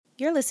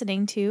You're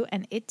listening to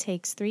an It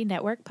Takes Three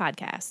Network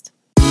podcast.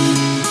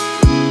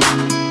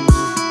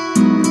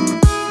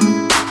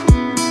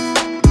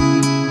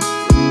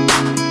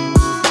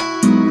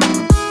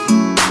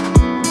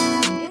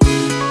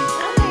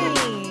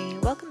 Hi,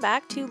 welcome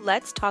back to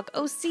Let's Talk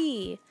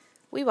OC.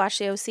 We watch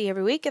the OC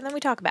every week and then we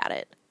talk about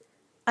it.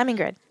 I'm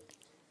Ingrid.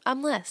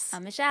 I'm Liz.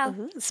 I'm Michelle.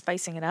 Ooh,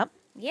 spicing it up.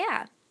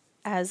 Yeah.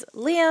 As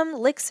Liam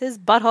licks his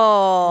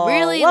butthole.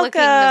 Really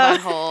Welcome. licking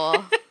the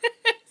butthole.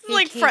 It's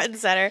like front and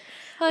center.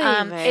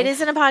 It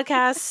isn't a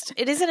podcast.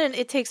 It isn't an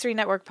It Takes Three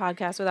Network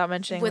podcast without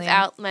mentioning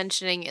Liam.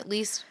 Mentioning at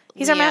least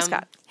He's Liam. our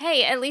mascot.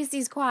 Hey, at least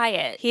he's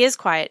quiet. He is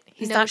quiet.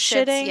 He's No not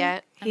shits shitting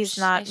yet. He's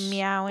not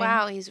meowing.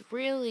 Wow, he's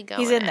really going.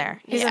 He's in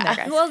there. He's in there,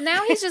 guys. Well,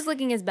 now he's just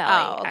licking his belly,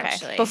 Oh, okay.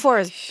 actually. Before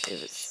it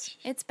was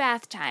It's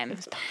bath time.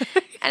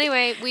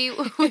 Anyway, we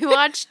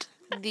watched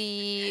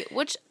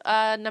which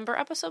number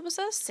episode was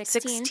this?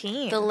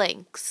 16. The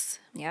Lynx.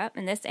 Yep,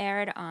 and this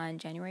aired on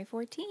January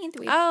 14th.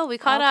 We all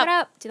caught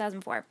up.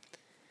 2004.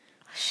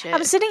 Shit.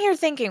 I'm sitting here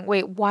thinking,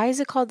 wait, why is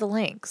it called the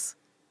Lynx?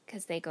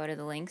 Because they go to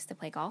the links to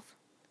play golf.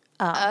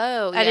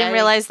 Oh, I didn't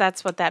realize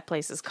that's what that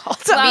place is called.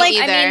 Well, I'm like,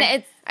 either. I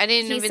mean, I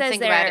didn't even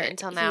think about it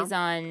until now. He's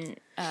on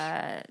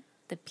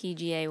the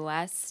PGA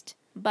West,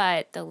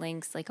 but the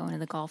links, like going to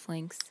the golf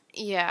links.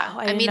 Yeah, Oh,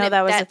 I didn't know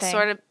that was a thing.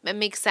 Sort of it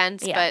makes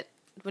sense, Yeah. but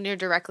when you're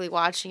directly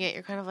watching it,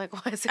 you're kind of like,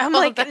 why is it I'm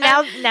called like that?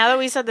 now that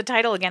we said the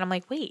title again, I'm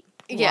like, wait,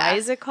 Yeah. why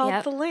is it called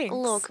Yep. the Lynx? A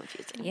little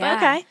confusing. Yeah.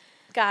 Okay,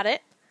 got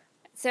it.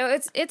 So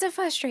it's a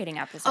frustrating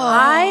episode.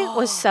 I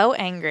was so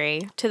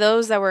angry. To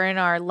those that were in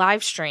our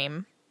live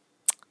stream,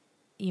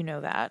 you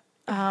know that.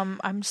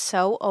 I'm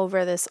so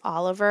over this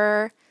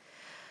Oliver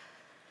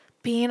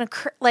being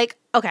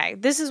okay,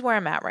 this is where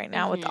I'm at right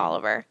now with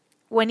Oliver.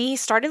 When he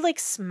started like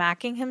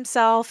smacking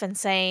himself and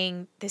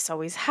saying this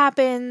always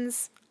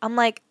happens, I'm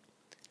like,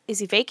 is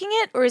he faking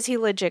it or is he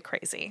legit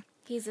crazy?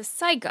 He's a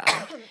psycho.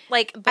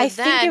 Like, But I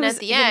then think it was at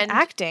the even end,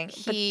 acting.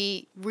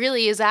 he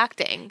really is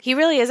acting. He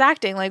really is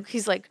acting. Like,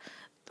 he's like,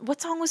 what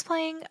song was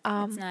playing?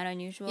 It's not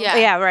unusual. Yeah.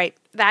 Yeah, right.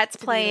 That's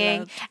be playing,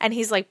 loved. and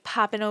he's like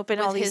popping open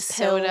With all these his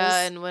pills. soda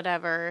and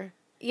whatever.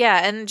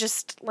 Yeah, and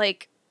just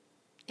like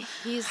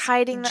He's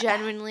hiding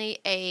genuinely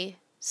a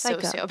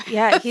Psycho. sociopath.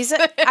 Yeah,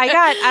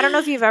 I don't know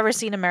if you've ever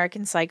seen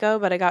American Psycho,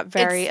 but I got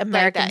very It's like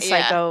American that,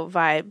 yeah. Psycho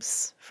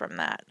vibes from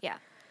that. Yeah.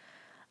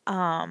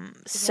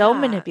 So Yeah.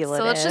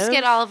 manipulative. So let's just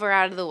get Oliver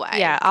out of the way.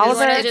 Yeah, 'Cause Oliver-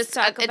 wanna It's, just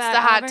talk it's about the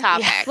hot Oliver?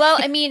 topic. Well,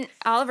 I mean,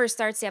 Oliver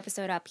starts the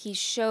episode up. He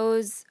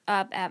shows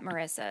up at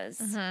Marissa's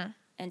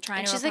and trying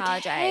And to she's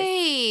apologize. like,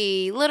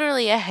 hey,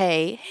 literally a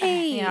hey.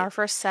 Yeah, our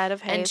first set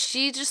of And haze.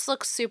 she just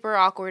looks super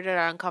awkward and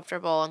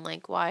uncomfortable and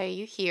like, why are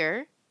you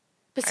here?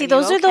 But Are see, you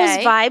those are those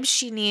okay? vibes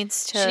she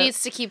needs to She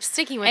needs to keep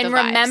sticking with And the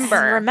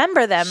vibes.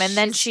 remember. them, and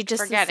then She's she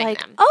just is forgetting like,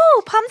 them.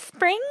 "Oh, Palm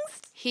Springs."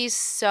 He's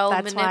so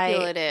That's why-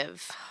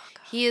 manipulative.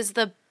 He is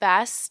the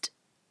best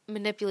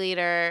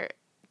manipulator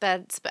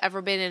that's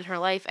ever been in her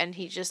life, and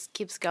he just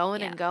keeps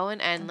going and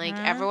going, and like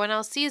everyone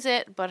else sees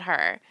it but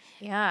her.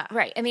 Yeah,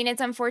 Right. I mean,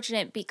 it's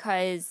unfortunate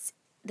because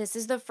this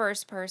is the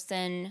first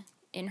person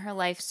in her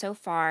life so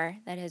far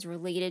that has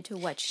related to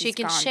what she's She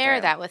can gone share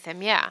through. that with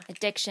him, yeah.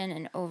 Addiction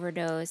and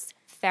overdose,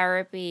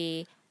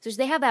 therapy. So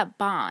they have that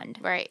bond.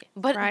 Right.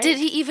 But Right. did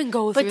he even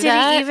go But through did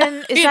that? he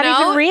even? Is You that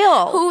know? even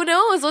real? Who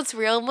knows what's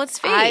real and what's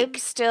I fake?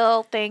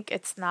 still think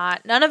it's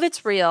not. None of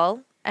it's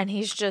real, and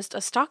he's just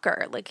a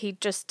stalker. Like he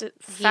just He's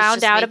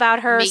found just out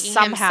about her making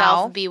somehow.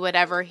 himself be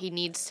whatever he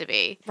needs to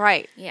be.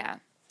 Right. Yeah.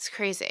 It's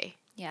crazy.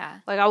 Yeah.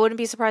 Like I wouldn't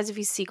be surprised if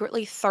he's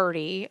secretly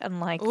 30 and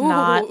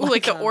not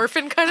like an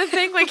orphan kind of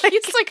thing. Like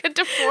he's like a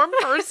deformed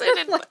person,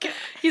 and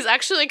he's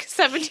actually like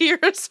 70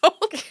 years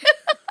old.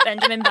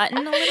 Benjamin Button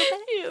a little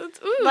bit.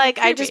 Ooh, like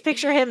I creepy. just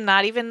picture him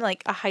not even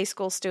like a high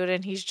school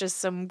student. He's just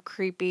some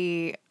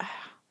creepy.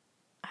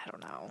 I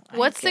don't know.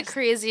 What's the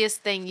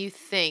craziest thing you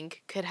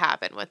think could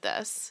happen with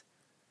this?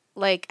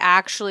 like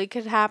actually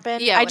could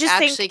happen? Yeah, I what just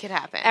actually think could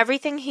happen.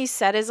 everything he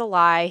said is a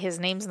lie. His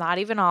name's not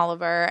even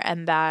Oliver,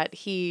 and that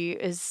he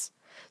is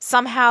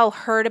somehow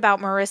heard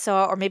about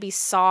Marissa or maybe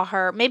saw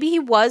her. Maybe he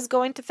was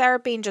going to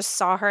therapy and just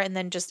saw her and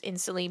then just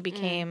instantly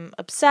became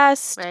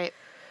obsessed. right.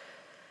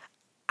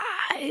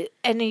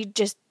 And he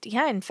just,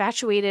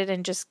 infatuated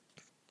and just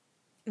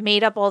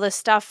made up all this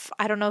stuff.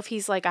 I don't know if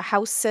he's like a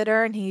house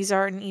sitter and he's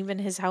aren't even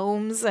his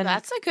homes. And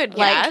That's a good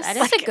like, guess. That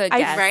is a good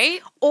guess.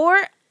 Right? Or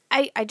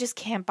I just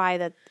can't buy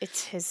that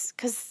it's his,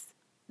 because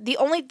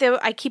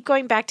I keep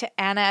going back to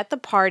Anna at the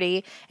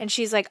party, and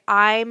she's like,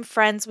 I'm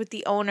friends with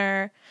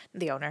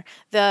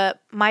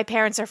my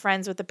parents are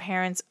friends with the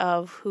parents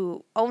of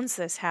who owns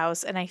this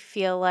house, and I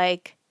feel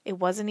like it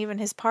wasn't even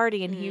his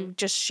party, and he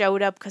just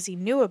showed up because he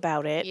knew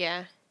about it,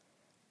 Yeah.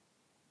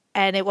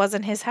 and it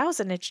wasn't his house,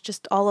 and it's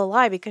just all a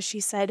lie because she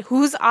said,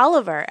 who's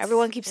Oliver?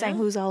 Everyone keeps saying,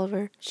 who's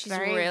Oliver? She's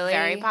Very, really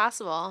very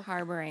possible.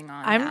 harboring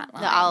on I'm that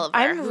line. The Oliver.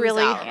 I'm Who's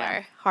really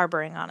Oliver?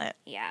 harboring on it.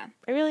 Yeah.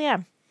 I really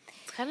am.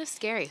 It's kind of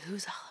scary.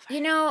 Who's Oliver?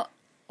 You know,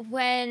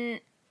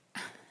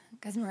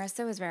 because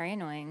Marissa was very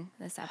annoying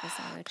this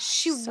episode.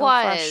 She So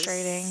was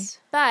frustrating.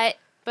 But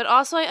But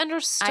also I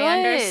understood. I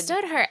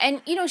understood her.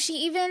 And,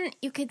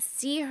 you could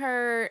see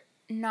her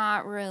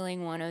not really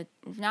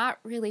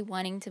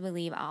wanting to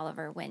believe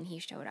Oliver when he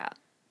showed up.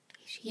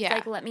 He's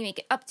like, let me make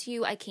it up to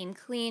you. I came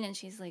clean. And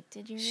she's like,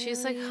 did you really?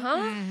 She's like, huh?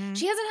 Mm-hmm.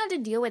 She hasn't had to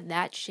deal with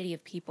that shitty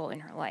of people in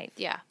her life.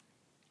 Yeah.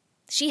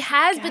 She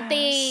has, but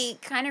they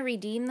kind of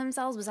redeemed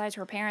themselves besides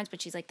her parents. But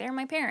she's like, they're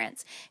my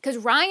parents. Because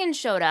Ryan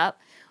showed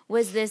up,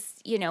 was this,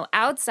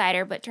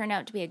 outsider, but turned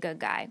out to be a good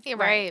guy. Yeah,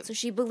 right. So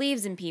she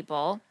believes in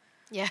people.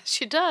 Yeah,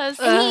 she does.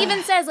 And he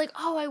even says, like,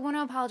 oh, I want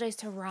to apologize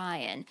to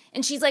Ryan.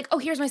 And she's like, oh,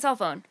 here's my cell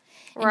phone.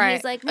 And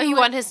he's like, no, you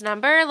want his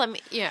number? Let me,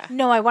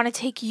 No, I want to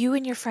take you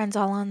and your friends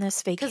all on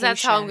this vacation. Because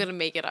that's how I'm going to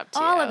make it up to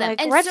all you. of them.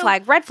 Like, And red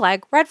flag, red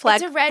flag, red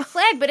flag. It's a red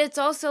flag, but it's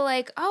also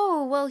like,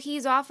 oh, well,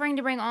 he's offering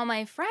to bring all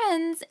my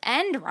friends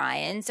and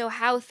Ryan, so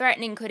how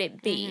threatening could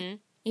it be? Mm-hmm.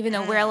 Even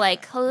though we're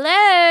like,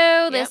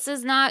 hello, this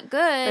is not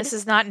good. This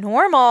is not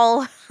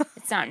normal.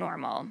 It's not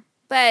normal.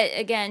 But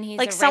again, he's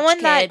like a rich someone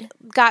kid.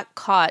 that got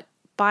caught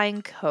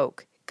buying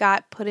coke,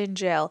 got put in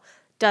jail,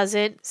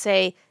 doesn't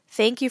say,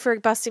 thank you for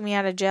busting me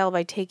out of jail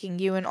by taking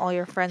you and all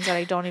your friends that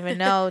I don't even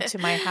know to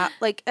my house.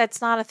 Like,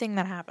 that's not a thing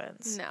that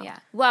happens. No. Yeah.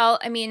 Well,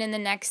 I mean, in the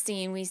next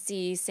scene, we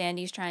see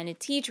Sandy's trying to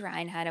teach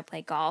Ryan how to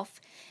play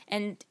golf.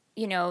 And,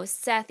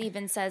 Seth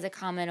even says a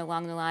comment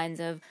along the lines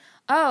of,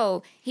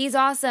 oh, he's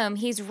awesome.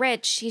 He's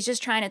rich. He's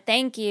just trying to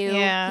thank you.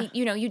 Yeah.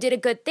 You did a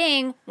good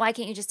thing. Why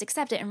can't you just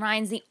accept it? And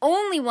Ryan's the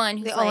only one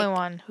who's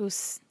who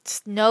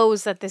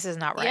knows that this is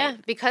not right. Yeah,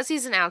 because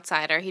he's an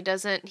outsider.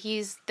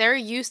 They're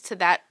used to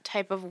that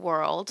type of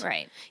world.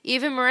 Right.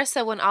 Even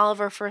Marissa, when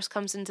Oliver first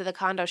comes into the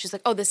condo, she's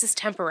like, oh, this is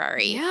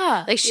temporary.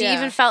 Yeah. Like, she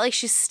even felt like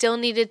she still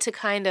needed to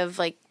kind of,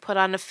 like, put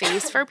on a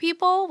face for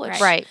people. Which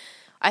Right.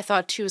 I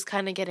thought she was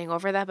kind of getting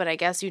over that, but I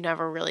guess you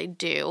never really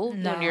do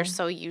when you're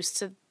so used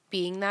to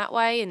being that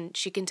way. And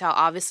she can tell,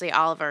 obviously,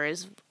 Oliver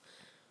is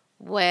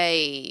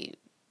way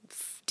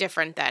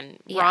different than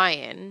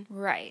Ryan.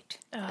 Right.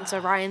 And so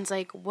Ryan's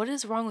like, what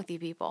is wrong with you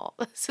people?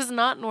 This is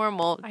not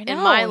normal I know, in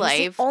my he's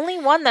life. the only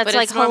one that's but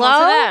like, it's normal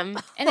hello? to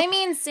them. And I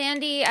mean,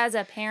 Sandy as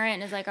a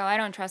parent is like, oh, I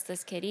don't trust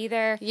this kid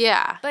either.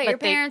 Yeah. But your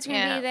parents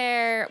can be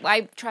there. Well,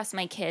 I trust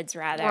my kids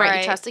rather. Right,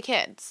 you trust the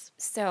kids.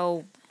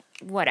 So,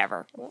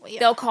 whatever.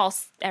 They'll call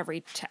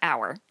every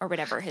hour or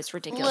whatever his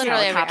ridiculous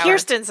Literally every helicopter. hour.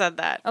 Kirsten said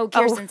that. Oh,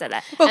 Kirsten said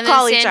that. We'll And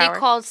call then each Sandy hour.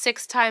 called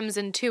 6 times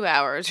in 2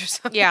 hours or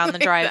something. Yeah, on the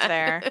like drive that.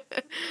 there.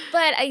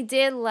 But I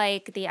did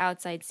like the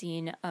outside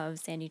scene of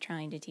Sandy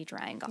trying to teach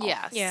Ryan golf.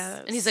 Yes. Yeah,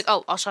 And he's like,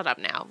 oh, I'll shut up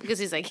now. Because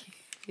he's like,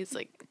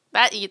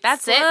 that's Slow it.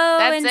 That's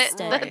and it.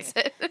 steady. That's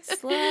it.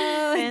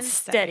 Slow and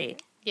steady.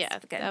 Yeah,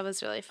 that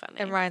was really funny.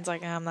 And Ryan's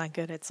like, I'm not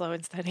good at slow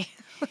and steady.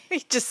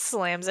 He just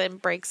slams it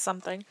and breaks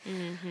something.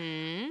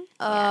 Mm-hmm.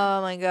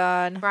 Oh, my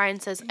God.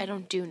 Ryan says, I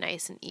don't do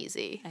nice and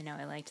easy. I know,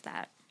 I liked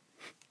that.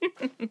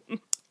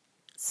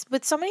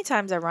 But so many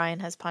times that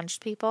Ryan has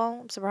punched people,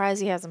 I'm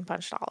surprised he hasn't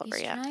punched Oliver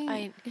He's yet.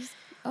 trying.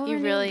 He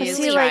really But is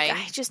see, trying. like,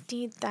 I just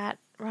need that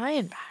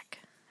Ryan back.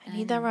 I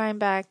need that Ryan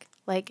back.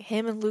 Like,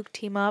 him and Luke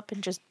team up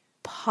and just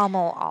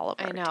pummel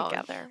Oliver I know.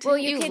 together. Well,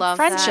 You could love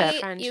that see,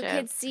 friendship. You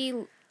could see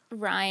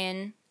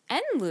Ryan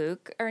and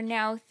Luke are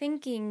now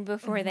thinking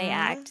before they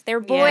act. They're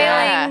boiling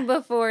Yeah.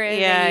 before they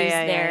use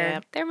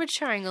their... They're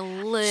maturing a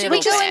little Should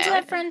we go bit. into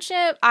that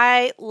friendship?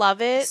 I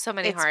love it. So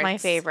many It's my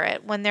hearts.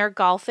 favorite. When they're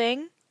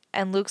golfing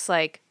and Luke's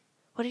like,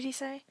 what did he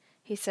say?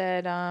 He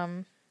said,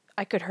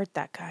 I could hurt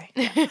that guy.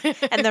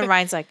 And then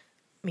Ryan's like,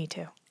 me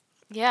too.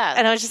 Yeah.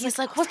 And I was just he's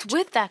like, like, what's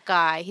with that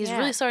guy? He's Yeah.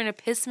 really starting to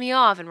piss me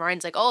off. And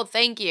Ryan's like, oh,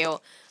 thank you. I'm not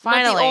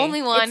the Finally.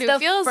 only one It's who the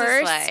feels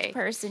first this way.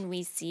 person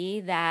we see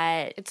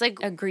that It's like,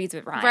 agrees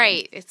with Ryan.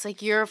 right. It's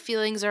like your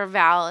feelings are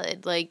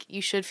valid. Like,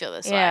 you should feel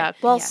this Yeah. way.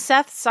 Well, Yeah.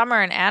 Seth,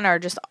 Summer, and Anna are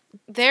just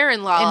They're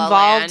in La La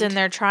involved Land. in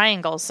their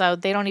triangle, so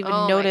they don't even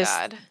Oh my notice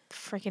God.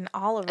 freaking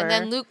Oliver.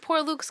 And then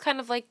poor Luke's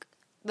kind of like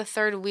the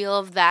third wheel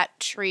of that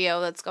trio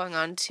that's going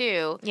on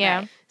too. Yeah.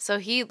 Right. So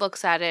he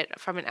looks at it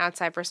from an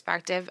outside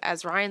perspective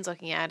as Ryan's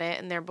looking at it,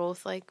 and they're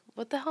both like,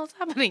 what the hell's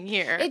happening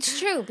here? It's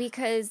true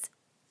because,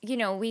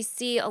 we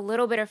see a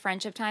little bit of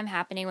friendship time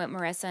happening with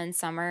Marissa and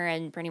Summer,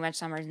 and pretty much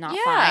Summer's not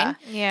fine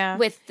yeah.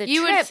 with the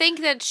You trip. would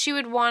think that she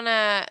would want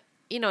to,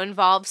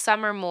 involve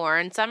Summer more.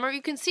 And Summer,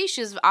 you can see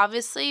she's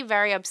obviously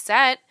very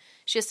upset.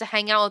 She has to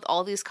hang out with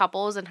all these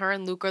couples, and her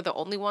and Luke are the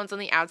only ones on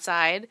the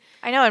outside.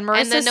 I know, and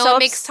Marissa's And then no so one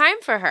makes time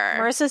for her.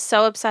 Marissa's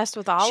so obsessed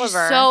with Oliver.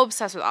 She's so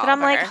obsessed with Oliver. But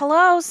I'm like,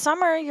 hello,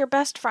 Summer, your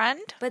best friend.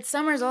 But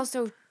Summer's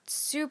also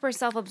super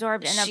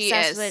self-absorbed and she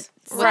obsessed is with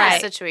with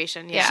Right. the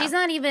situation. Yeah. She's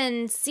not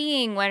even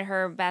seeing what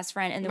her best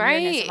friend and the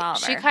weirdness right. of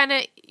Oliver. She kind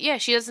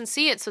of, she doesn't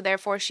see it, so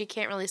therefore she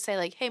can't really say,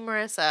 like, hey,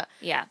 Marissa,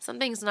 yeah.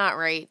 something's not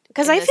right.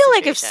 Because in I this feel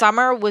like if situation.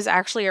 Summer was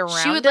actually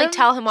around She would, like, him,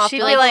 tell him off, she'd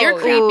be be like, "You're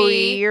 "Ooh,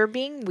 creepy." you're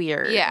being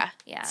weird. Yeah.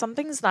 Yeah.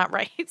 Something's not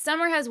right.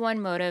 Summer has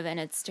one motive, and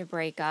it's to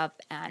break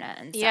up Anna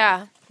and Seth.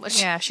 Yeah. Which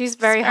Yeah, she's is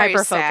very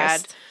hyper sad,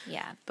 focused.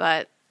 Yeah.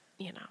 but,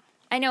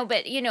 I know,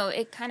 but,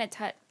 it kind of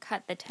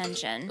cut the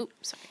tension. Oops,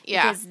 sorry.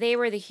 Yeah. Because they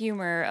were the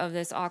humor of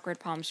this awkward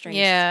Palm Springs.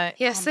 Yeah,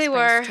 Yes, Palm they Springs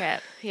were.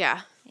 Trip.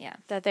 Yeah. Yeah.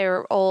 that they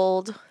were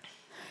old.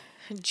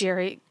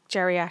 Jerry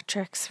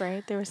geriatrics,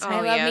 right? They were saying.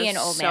 I love me an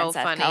old man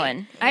Seth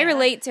Cohen. Yeah. I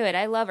relate to it.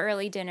 I love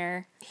early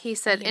dinner. He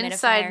said,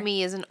 inside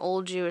me is an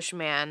old Jewish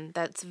man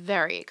that's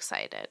very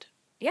excited.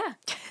 Yeah.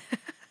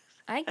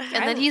 And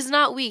then he's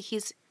not weak.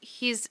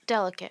 He's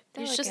delicate.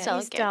 He's just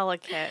delicate. He's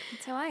delicate.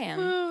 That's how I am.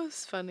 Oh,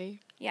 it's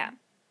funny. Yeah.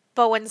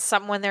 But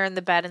when they're in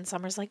the bed and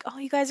Summer's like, "Oh,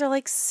 you guys are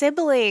like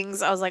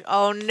siblings," I was like,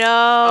 "Oh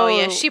no!" Oh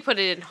yeah, she put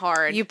it in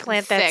hard. You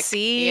plant that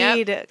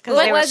seed. Yep. Well,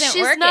 it wasn't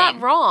she's working.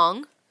 not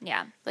wrong.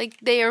 Yeah. Like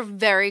they are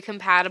very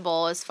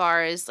compatible as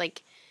far as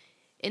like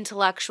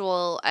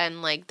intellectual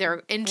and like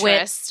their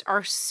interests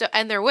are so,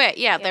 and their wit.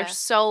 Yeah, they're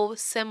so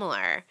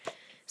similar.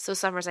 So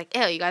Summer's like,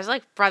 "Ew, you guys are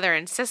like brother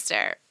and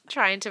sister,"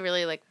 trying to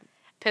really like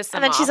piss them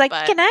off. And then she's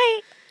like, "Good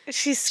night."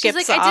 She's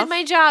like, "I did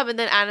my job," and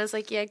then Anna's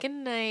like, "Yeah, good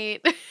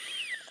night."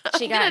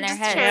 She got in her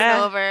head.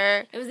 Turn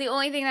over. It was the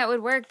only thing that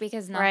would work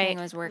because nothing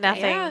was working.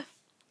 Nothing.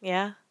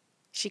 Yeah.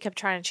 She kept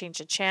trying to change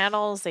the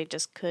channels. They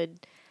just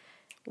could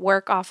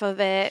work off of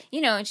it.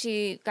 You know, and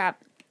she got,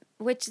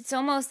 which it's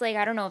almost like,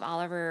 I don't know if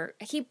Oliver,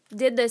 he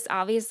did this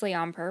obviously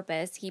on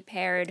purpose. He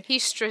paired he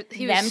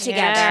them was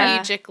together.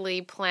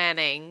 Strategically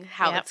planning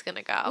how it's going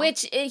to go.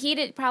 Which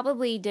he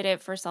probably did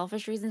it for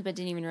selfish reasons, but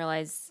didn't even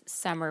realize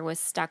Summer was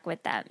stuck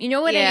with them. You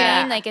know what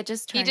I mean? Like it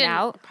just turned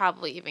out.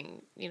 Probably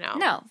even,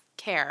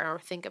 care or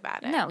think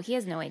about it. No, he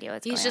has no idea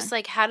what's going on. He's just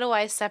like, how do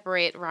I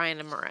separate Ryan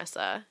and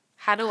Marissa?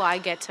 How do I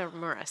get to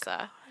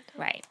Marissa?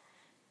 Right.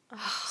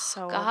 Oh,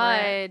 so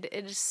God,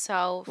 it is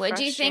so What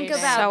do you think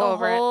about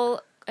the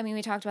whole... I mean,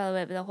 we talked about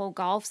it, but the whole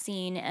golf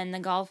scene and the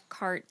golf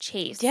cart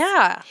chase.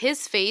 Yeah.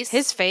 His face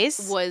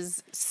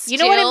was still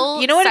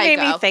You know what it made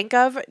me psycho. think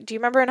of? Do you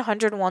remember in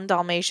 101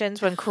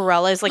 Dalmatians when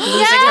Cruella is like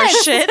losing her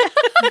shit?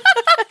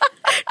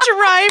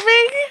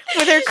 Driving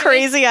with her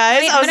crazy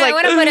eyes. I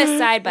want to put a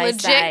side by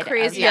legit side.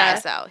 Crazy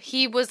eyes though.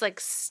 He was like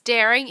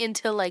staring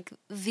into like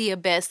the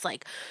abyss,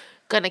 like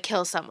gonna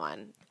kill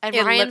someone. And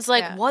Ryan's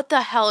like, "What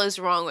the hell is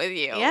wrong with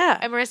you?" Yeah.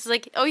 And Marissa's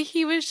like, "Oh,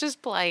 he was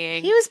just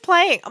playing. He was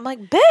playing." I'm like,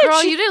 "Bitch,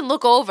 girl, you didn't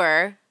look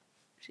over."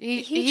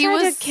 He tried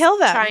was to kill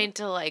them, trying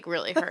to like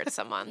really hurt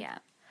someone. Yeah.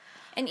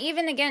 And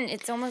even again,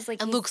 it's almost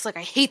like and Luke's like,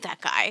 "I hate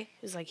that guy."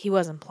 He's like, he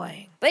wasn't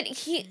playing. But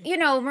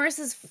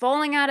Marissa's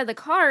falling out of the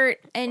cart,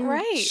 and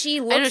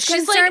she looks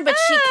she's concerned, like, but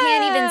she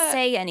can't even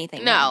say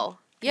anything. No.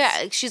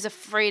 Yeah, she's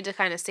afraid to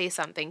kind of say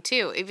something,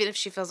 too, even if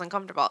she feels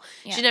uncomfortable.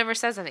 Yeah. She never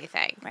says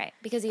anything. Right,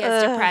 because he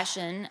has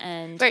depression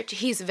and... Right,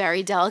 he's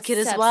very delicate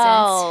as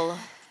well.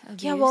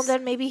 Abuse. Yeah, well,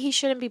 then maybe he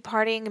shouldn't be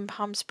partying in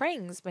Palm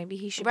Springs. Maybe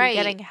he should be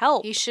getting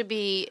help. He should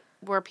be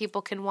where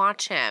people can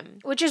watch him.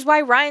 Which is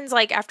why Ryan's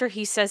like, after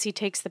he says he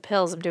takes the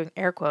pills, I'm doing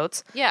air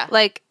quotes. Yeah.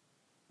 Like,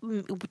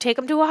 take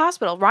him to a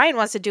hospital. Ryan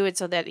wants to do it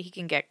so that he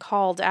can get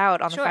called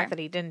out on the fact that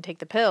he didn't take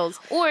the pills.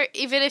 Or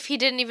even if he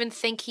didn't even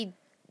think he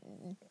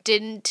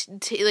didn't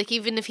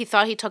even if he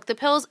thought he took the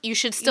pills, you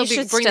should still bring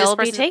this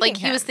person. Like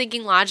he was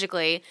thinking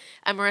logically,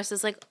 and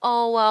Marissa's like,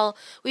 "Oh well,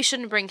 we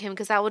shouldn't bring him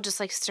because that would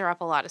just like stir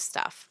up a lot of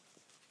stuff."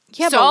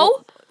 Yeah,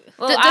 so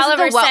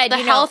Oliver said the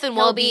health and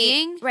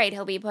well-being.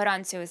 He'll be put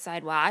on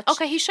suicide watch.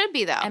 Okay, he should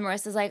be though. And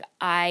Marissa's like,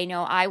 I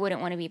know I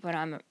wouldn't want to be put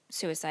on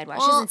suicide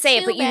watch. She doesn't say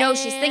it, but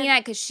she's thinking that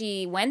because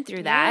she went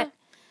through that.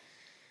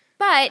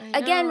 But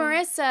again,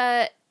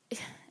 Marissa,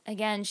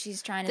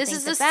 she's trying to. This think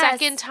is the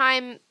second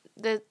time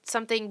that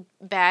something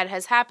bad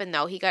has happened,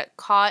 though. He got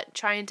caught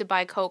trying to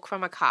buy coke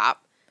from a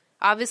cop.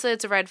 Obviously,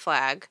 it's a red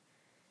flag.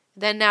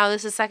 Then now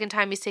this is the second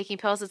time he's taking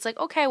pills. It's like,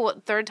 okay,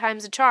 well, third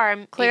time's a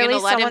charm. Clearly, you're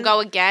going to let him go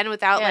again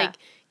without, like,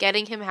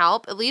 getting him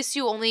help. At least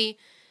you only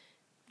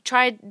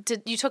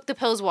you took the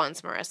pills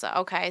once, Marissa.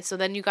 Okay, so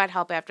then you got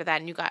help after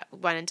that and you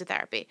went into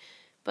therapy.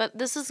 But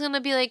this is going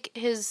to be, like,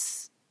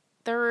 his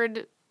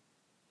third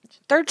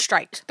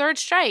strike.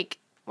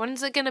 When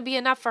is it going to be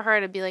enough for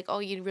her to be like, oh,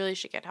 you really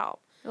should get help?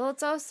 Well,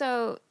 it's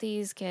also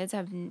these kids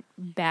have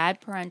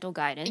bad parental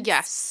guidance.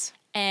 Yes.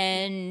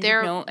 And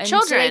they're children.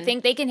 So they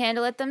think they can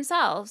handle it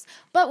themselves.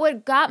 But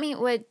what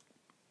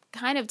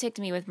kind of ticked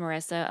me with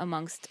Marissa,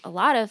 amongst a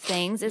lot of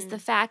things, is the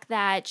fact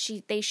that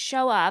they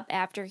show up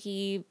after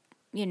he,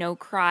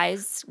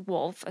 cries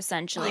wolf,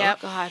 essentially. Yep.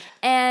 Oh, God.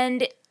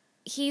 And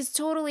he's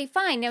totally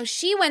fine. Now,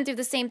 she went through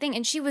the same thing,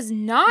 and she was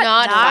not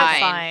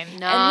fine.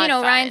 And,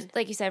 Ryan,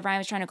 like you said, Ryan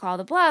was trying to call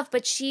the bluff,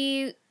 but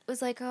she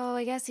was like, oh,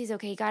 I guess he's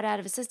okay. He got out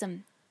of his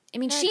system. I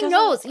mean, she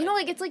knows.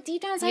 It's like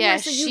deep down inside her,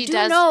 so you do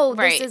know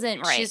this isn't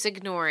right. She's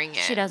ignoring it.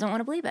 She doesn't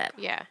want to believe it.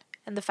 Yeah.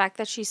 And the fact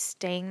that she's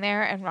staying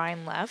there and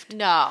Ryan left.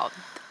 No.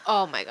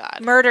 Oh, my God.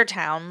 Murder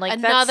town. Like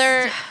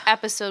another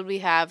episode we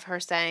have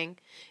her saying,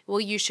 well,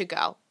 you should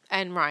go.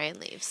 And Ryan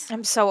leaves.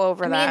 I'm so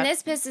over that. I mean,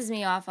 this pisses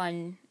me off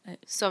on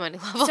so many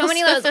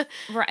levels.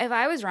 If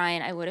I was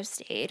Ryan, I would have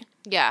stayed.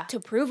 Yeah. To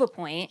prove a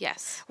point.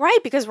 Yes. Right,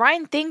 because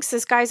Ryan thinks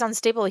this guy's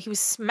unstable.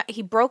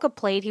 He broke a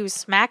plate. He was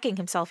smacking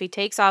himself. He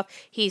takes off.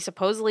 He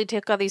supposedly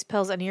took all these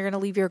pills, and you're going to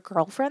leave your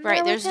girlfriend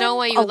there There's with no him?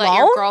 way you would let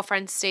your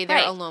girlfriend stay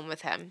there alone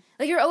with him.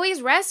 Like, you're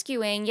always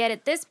rescuing, yet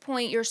at this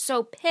point, you're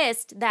so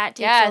pissed that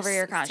takes over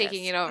your conscience.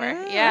 Taking it over.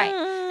 Yeah.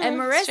 Right. And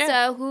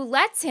Marissa, who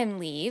lets him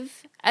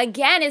leave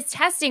again is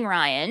testing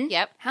Ryan.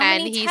 Yep. How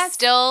and many he tests?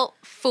 still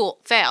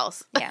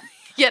fails. Yeah.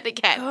 Yet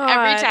again. God.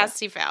 Every test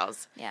he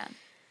fails. Yeah.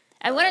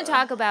 I want to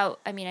talk about,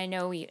 I mean, I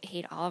know we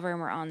hate Oliver and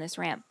we're on this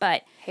rant,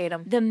 but Hate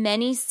him. the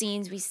many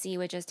scenes we see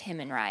with just him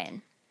and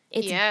Ryan.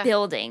 It's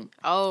building.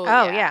 Oh,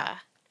 yeah.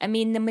 I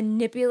mean, the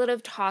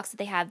manipulative talks that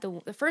they had.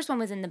 The first one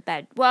was in the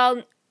bed.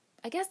 Well,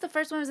 I guess the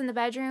first one was in the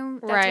bedroom.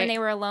 That's Right. when they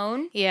were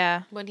alone.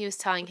 Yeah. When he was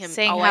telling him,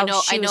 Saying oh,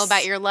 how I know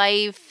about your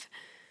life.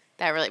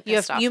 That really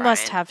pissed off You Ryan.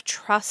 must have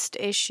trust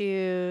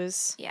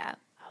issues. Yeah.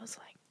 I was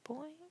like,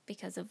 boy.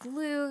 Because of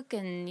Luke,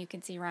 and you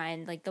can see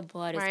Ryan, like, the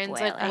blood Ryan's is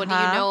boiling. like, what do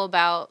you know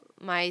about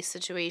my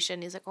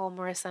situation? He's like, oh,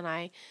 Marissa and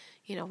I,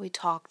 we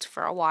talked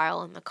for a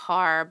while in the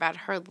car about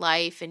her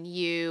life and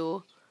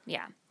you.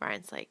 Yeah.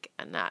 Ryan's like,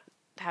 I'm not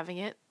having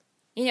it.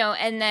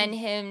 And then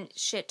him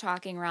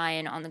shit-talking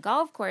Ryan on the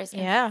golf course in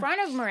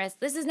front of Marissa.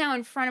 This is now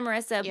in front of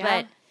Marissa,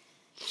 but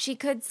she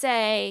could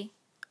say...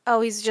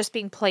 Oh, he's just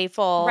being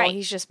playful. Right.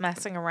 He's just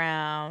messing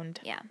around.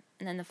 Yeah.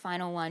 And then the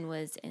final one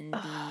was in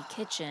the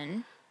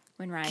kitchen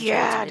when Ryan God.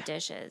 tried to do the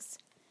dishes.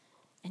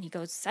 And he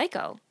goes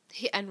psycho.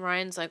 And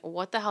Ryan's like,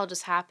 what the hell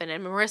just happened?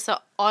 And Marissa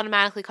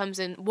automatically comes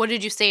in, what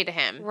did you say to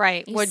him?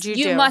 Right. What'd you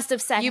do? You must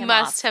have set You him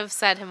must off. have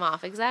set him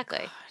off.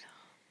 Exactly.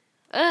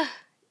 Ugh.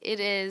 It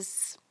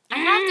is... I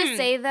have to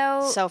say,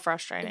 though, So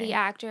frustrating. the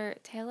actor,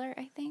 Taylor,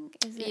 I think,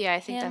 is it Yeah, I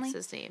think Hanley?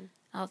 that's his name.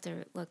 I'll have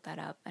to look that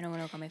up. I don't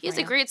want to look on my phone. He's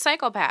a now. great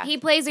psychopath. He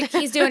plays it.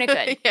 He's doing it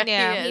good. Yeah,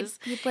 Yeah. he is.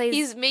 He plays.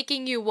 He's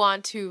making you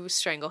want to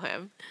strangle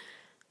him.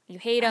 You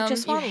hate him. I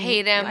just You want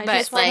hate him, I but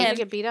just want him like, to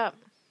get beat up.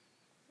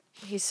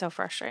 He's so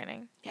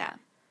frustrating. yeah.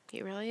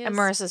 he really is. And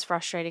Marissa's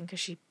frustrating because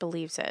she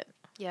believes it.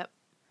 Yep.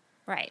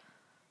 Right.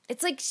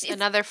 It's like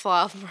Another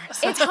flaw of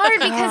Marissa. it's hard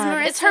because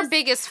Marissa's It's her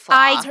biggest flaw.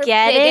 I her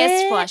get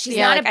biggest it. flaw. She's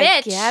not a like, I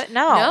bitch. get it.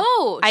 No.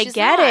 No, I she's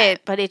get not.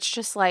 it. But it's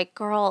just like,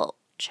 girl,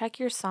 check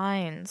your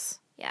signs.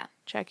 Yeah.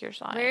 Check your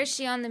signs. Where is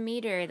she on the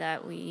meter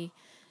that we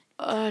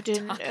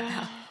didn't.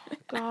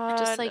 God.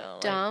 Just like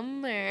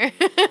dumb or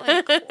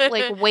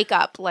like wake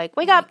up. Like,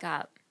 wake up. wake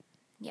up?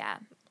 Yeah.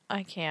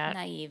 I can't.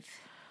 Naive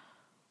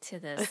to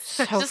this.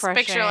 So just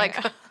frustrating. picture like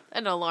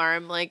an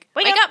alarm. Like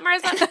Wake wake up. up,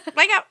 Marissa.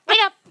 Wake up. Wake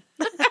up.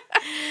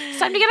 It's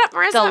time to get up,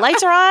 Marissa. The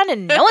lights are on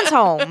and no one's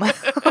home.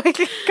 Like,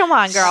 come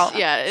on, girl.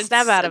 Yeah,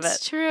 Snap out of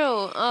It's it.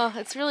 true. Oh,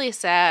 it's really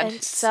sad. And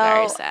It's so-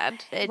 very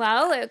sad.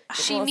 Well,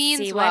 She we'll means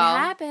see well. what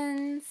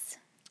happens.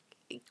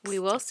 We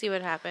will see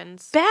what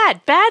happens.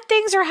 Bad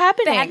things are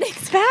happening. Bad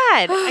things.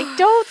 Bad. I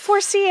don't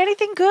foresee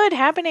anything good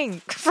happening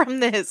from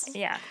this.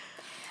 Yeah.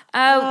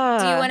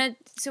 Do you want to?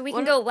 So we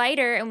can go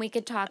lighter, and we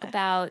could talk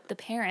about the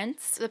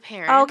parents. The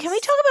parents. Oh, can we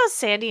talk about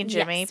Sandy and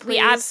Jimmy, Yes, please? we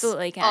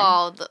absolutely can.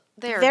 Oh,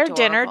 they're Their adorable.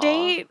 dinner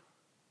date.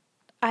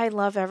 I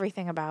love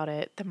everything about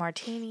it. The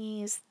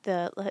martinis,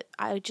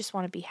 I just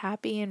want to be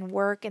happy and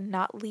work and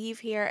not leave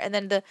here. And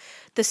then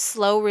the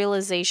slow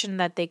realization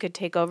that they could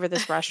take over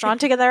this restaurant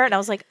together. And I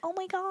was like, oh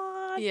my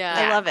God. Yeah,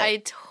 I love it.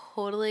 I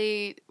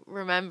totally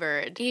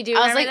rememrembered. You do I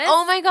was remember like, this?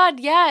 oh my God,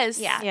 yes.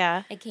 Yeah.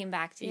 Yeah. It came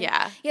back to you.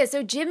 Yeah. Yeah.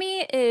 So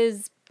Jimmy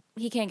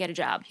he can't get a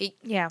job. He's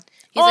Yeah. like,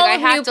 All I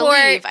of have to Newport-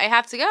 leave. I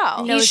have to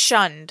go. He's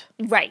shunned.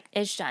 Right.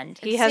 Is shunned.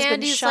 He has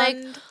Sandy's been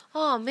shunned. like,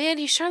 oh man,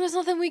 you sure there's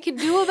nothing we can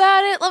do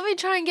about it? Let me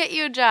try and get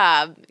you a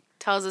job.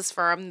 Tells his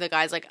firm. The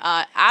guy's like,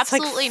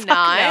 absolutely fuck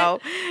not. no.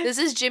 This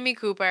is Jimmy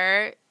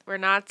Cooper. We're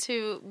not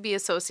to be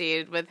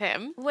associated with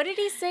him. What did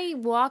he say?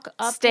 Walk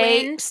up.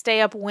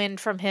 Stay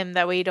upwind from him.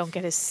 That way you don't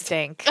get his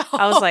stink.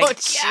 I was like, God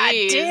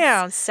jeez.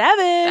 damn,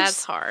 savage.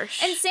 That's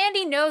harsh. And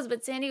Sandy knows,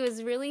 but Sandy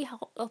was really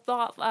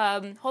hopeful.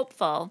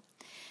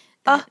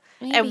 that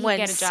maybe and he'd when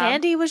get a job.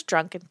 Sandy was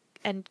drunk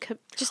and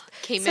just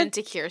Came said,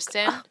 into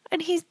Kirsten.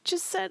 and he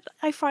just said,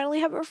 "I finally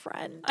have a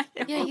friend."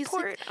 Yeah, he's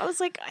Report. I was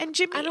like, and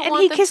Jimmy, I don't and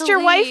want he them kissed to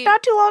your wife leave.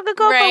 not too long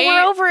ago, but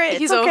we're over it.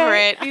 He's It's okay. over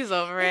it. He's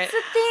over it. That's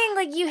the thing.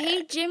 Like, you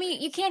hate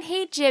Jimmy. You can't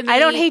hate Jimmy. I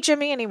don't hate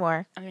Jimmy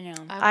anymore. I know.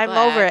 I'm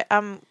glad. over it.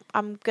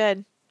 I'm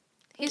good.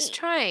 He's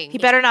trying. He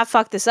better not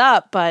fuck this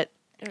up, but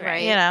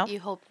right? you know. You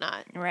hope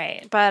not.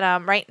 Right. But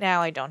right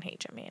now I don't hate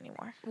Jimmy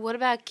anymore. What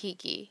about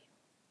Kiki?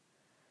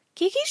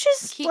 Kiki's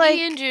just Kiki like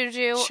and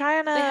Juju.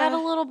 trying to. They had a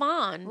little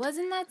bond.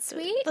 Wasn't that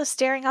sweet? the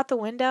staring out the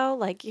window,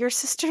 like your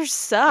sister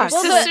sucks.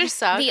 Your Well, sister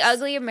sucks. The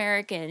Ugly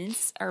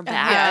Americans are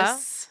back.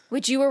 Yes.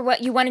 Which you were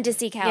what you wanted to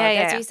see, Cal. Yeah, That's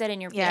yeah. what you said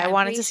in your I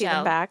wanted to see them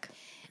pre-show. back.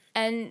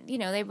 And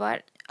they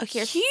bought A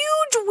huge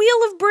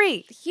wheel of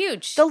brie.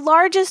 huge. The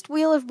largest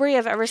wheel of brie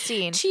I've ever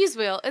seen. Cheese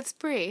wheel. It's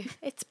Brie.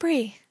 It's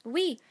brie.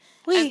 we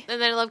We.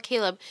 And then I love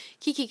Caleb.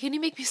 Kiki, can you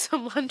make me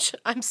some lunch?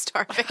 I'm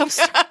starving.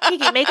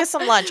 Kiki, make us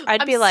some lunch.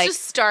 I'd be I'm like,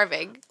 just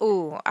starving.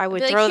 ooh, I would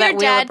Be like, throw here, that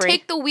wheel Dad, of brie.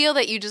 take the wheel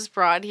that you just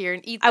brought here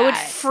and eat that. I would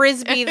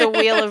frisbee the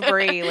wheel of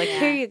brie. Like,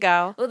 here you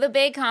go. Well, the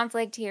big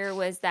conflict here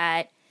was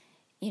that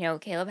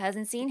Caleb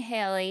hasn't seen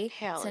Haley,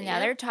 so Haley, now yeah.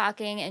 they're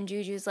talking, and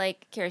Juju's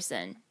like,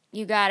 Kirsten,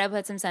 you gotta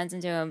put some sense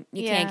into him.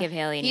 You Yeah. can't give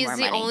Haley any He's more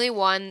the money. only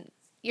one.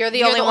 You're the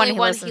The only only one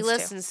one he he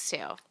listens listens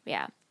to.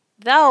 Yeah.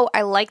 Though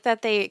I like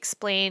that they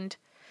explained,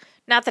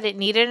 not that it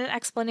needed an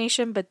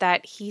explanation, but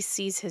that he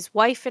sees his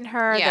wife in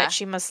her, Yeah. that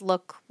she must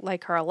look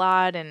like her a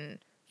lot, and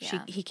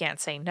Yeah. He can't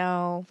say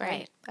no.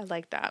 Right. I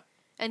like that.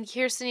 And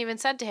Kirsten even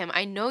said to him,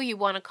 I know you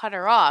want to cut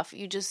her off.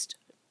 You just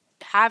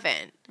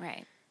haven't. Right.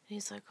 And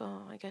he's like,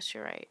 oh, I guess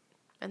you're right.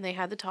 And they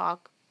had the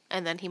talk.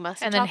 And then he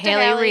must have And then talked to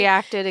Haley Haley,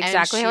 reacted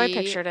exactly and how I she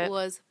pictured it.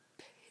 was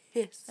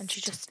pissed. And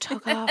she just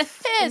took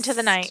off into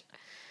the night.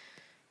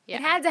 Yeah.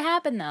 It had to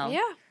happen, though.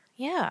 Yeah.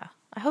 Yeah.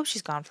 I hope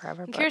she's gone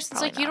forever. And But Kirsten's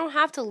probably like, you not. don't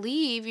have to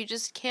leave. You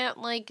just can't,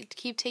 like,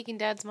 keep taking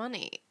Dad's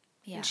money.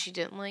 Yeah. And she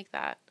didn't like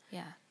that.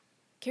 Yeah.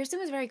 Kirsten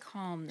was very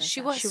calm. This She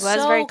episode. was She so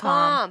was very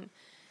calm.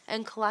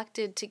 and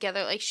collected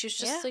together. Like, she was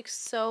just, like,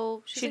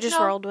 so... She like, just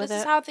no, rolled with this it.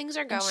 is how things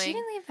are And going. she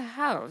didn't leave the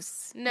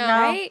house. No.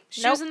 Right?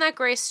 She Nope. was in that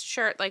gray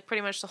shirt, like,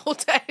 pretty much the whole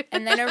time.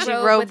 And then a She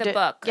robe robed with a it.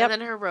 book. Yep.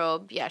 And then her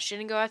robe. Yeah, she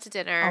didn't go out to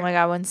dinner. Oh my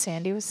God, when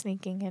Sandy was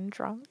sneaking in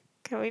drunk.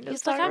 Can we just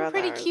He's talk like, I'm about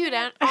pretty that? cute,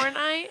 aren't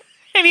I?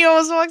 And he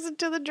almost walks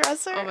into the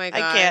dresser. Oh my I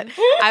God. can't.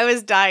 I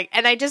was dying.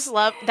 And I just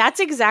love, that's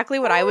exactly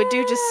what I would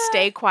do. Just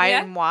stay quiet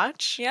Yeah. and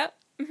watch. Yep.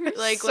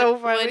 Like, So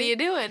what are funny. you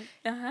doing?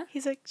 Uh-huh.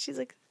 She's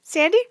like,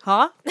 Sandy?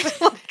 Huh?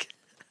 Like,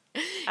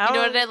 You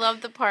know what? I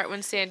love the part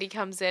when Sandy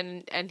comes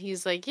in and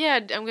he's like, yeah,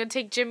 I'm going to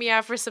take Jimmy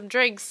out for some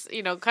drinks.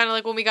 You know, kind of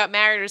like when we got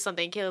married or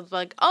something. Caleb's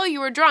like, oh, you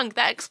were drunk.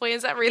 That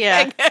explains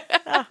everything. Yeah.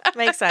 Oh,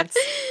 makes sense.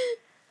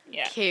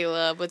 Yeah.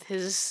 Caleb with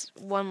his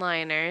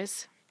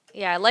one-liners.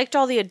 Yeah, I liked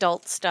all the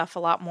adult stuff a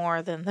lot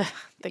more than the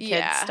kids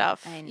Yeah.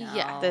 stuff. I know.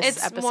 Yeah. This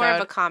It's more of a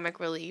episode. comic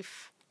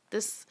relief.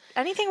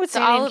 Anything with The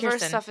Sandy and Oliver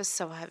Kirsten. stuff is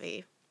so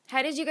heavy.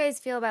 How did you guys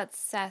feel about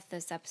Seth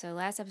this episode?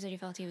 Last episode you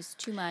felt he was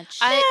too much.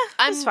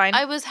 it's fine.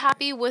 I was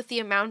happy with the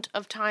amount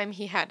of time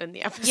he had in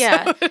the episode.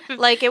 Yeah,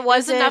 like it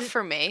was wasn't enough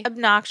for me.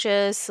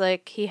 obnoxious.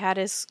 Like he had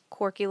his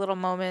quirky little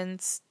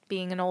moments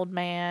being an old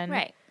man.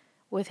 right.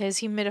 With his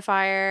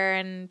humidifier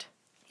and,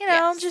 you know,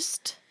 Yes.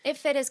 just... It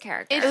fit his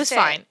character. It was fit.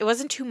 fine. It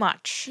wasn't too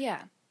much.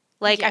 yeah.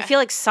 Like, I Yeah. feel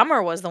like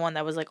Summer was the one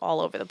that was, like,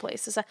 all over the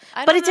place. I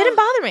But don't it didn't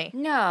know. bother me.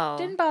 No.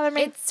 Didn't bother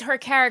me. It's her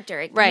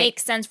character. It Right.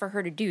 makes sense for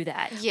her to do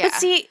that. Yeah. But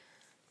see,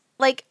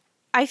 like,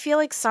 I feel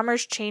like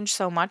Summer's changed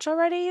so much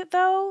already,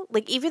 though.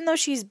 Like, even though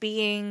she's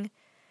being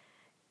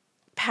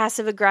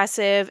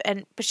passive-aggressive,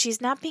 but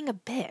she's not being a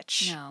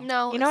bitch. No.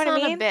 No, You know it's what I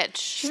not mean? a bitch.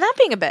 She's not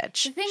being a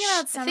bitch. The thing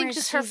about I Summer think is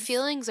just her she's-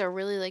 feelings are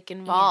really, like, Yeah,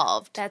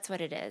 involved. that's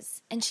what it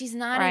is. And she's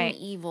not Right.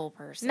 an evil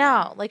person.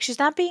 No, like, she's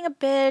not being a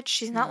bitch.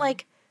 She's not, No.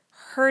 like,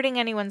 hurting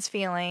anyone's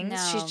feelings.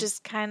 No. She's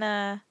just kind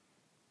of,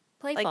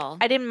 like, Playful.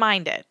 I didn't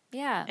mind it.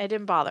 yeah. It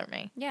didn't bother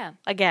me. Yeah.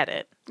 I get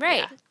it.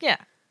 Right. Yeah.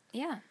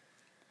 Yeah.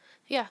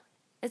 Yeah.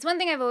 It's one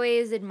thing I've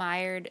always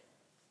admired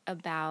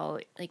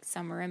about like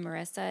Summer and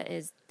Marissa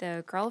is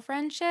the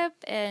girlfriendship,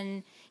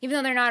 and even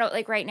though they're not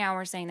like right now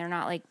we're saying they're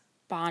not like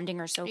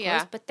bonding or so Yeah.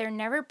 close, but they're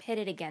never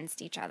pitted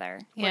against each other,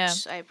 Yeah.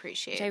 Which I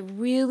appreciate. which I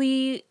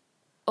really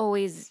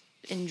always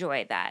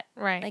enjoyed that.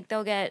 Right. Like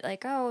they'll get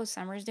like, oh,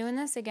 Summer's doing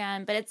this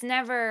again, but it's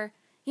never,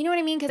 you know what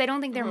I mean? Because I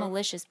don't think they're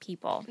malicious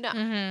people. No,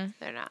 Mm-hmm.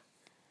 they're not.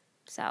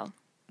 So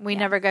We Yeah.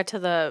 never got to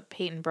the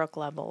Peyton Brook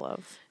level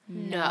of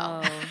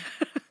No.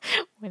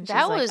 when she's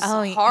That like, was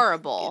 "Oh,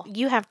 horrible.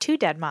 You have two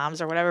dead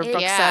moms or whatever Brooke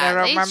Yeah, said. I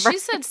don't they- remember. She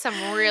said some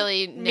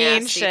really Mean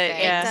nasty shit,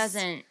 things. yeah. it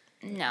doesn't.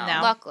 No. No.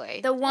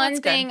 Luckily. The one That's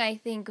good. thing I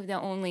think, the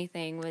only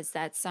thing was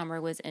that Summer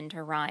was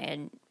into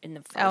Ryan in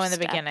the first Oh, in the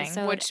beginning.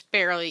 episode. Which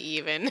barely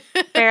even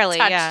Barely,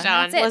 touched yeah. on.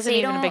 That's it. wasn't They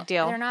even a big don't-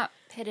 deal. They're not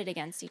pitted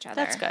against each other.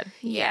 That's good.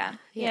 Yeah,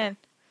 Yeah.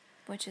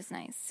 which is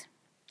nice.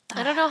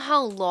 I don't know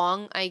how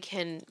long I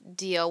can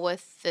deal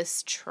with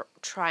this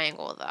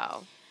triangle,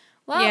 though.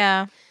 Well,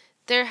 Yeah.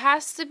 There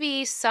has to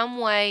be some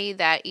way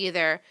that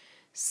either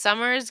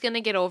Summer is going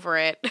to get over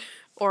it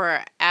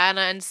or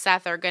Anna and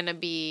Seth are going to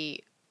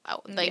be...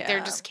 Like, they Yeah.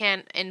 just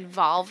can't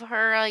involve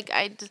her. Like,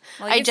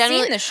 Well, I you've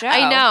generally... seen the show.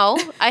 I know.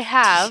 I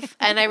have.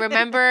 And I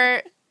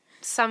remember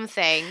some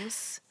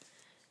things.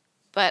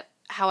 But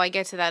how I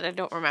get to that, I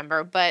don't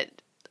remember. But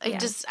Yeah.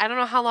 I don't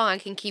know how long I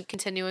can keep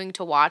continuing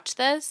to watch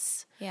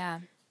this Yeah,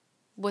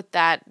 with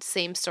that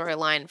same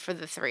storyline for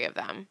the three of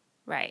them.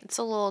 right. It's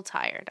a little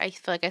tired. I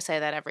feel like I say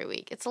that every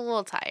week. It's a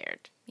little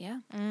tired. Yeah.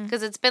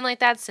 Because it's been like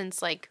that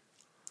since, like,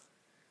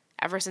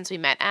 ever since we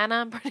met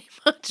Anna, pretty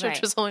much, Right.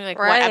 which was only, like,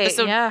 Right, what,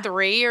 episode yeah.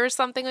 3 or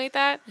something like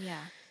that? Yeah.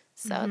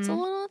 So it's a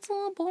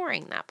little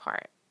boring, that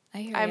part. I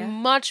hear I'm you.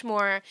 much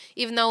more,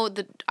 even though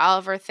the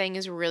Oliver thing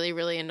is really,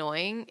 really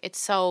annoying, it's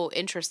so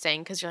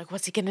interesting because you're like,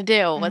 what's he going to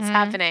do? What's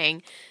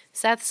happening?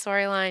 Seth's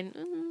storyline,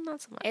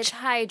 not so much. It's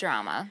high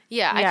drama.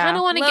 Yeah, I Yeah. kind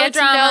of want to Low get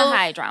drama, to know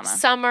high drama.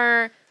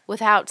 Summer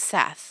without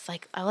Seth.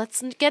 Like,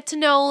 let's get to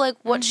know, like,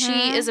 what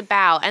she is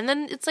about. And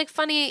then it's, like,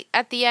 funny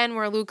at the end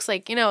where Luke's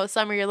like, you know,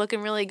 Summer, you're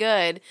looking really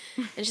good.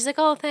 And she's like,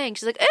 oh,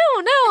 thanks. She's like,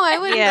 oh, no, I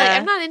wouldn't. Yeah. Like,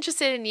 I'm not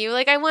interested in you.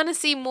 Like, I want to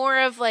see more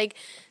of, like,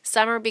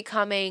 Summer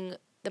becoming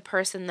the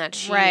person that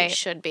she Right.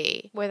 should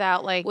be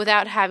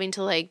Without having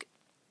to, like,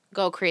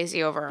 go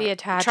crazy over Be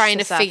attached trying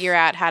to to Seth. figure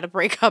out how to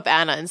break up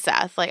Anna and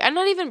Seth. Like, I'm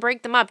not even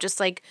break them up, just,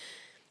 like,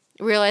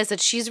 realize that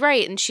she's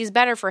right and she's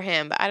better for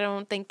him. But I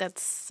don't think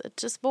it's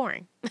just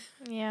boring,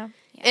 Yeah.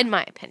 in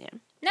my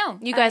opinion. No.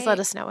 You guys let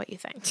us know what you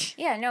think.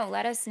 Yeah, no,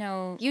 let us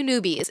know. You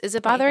newbies, is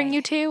it bothering think?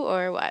 you too,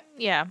 or what?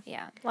 Yeah.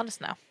 Yeah. Let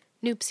us know.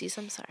 Noopsies,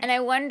 I'm sorry. And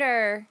I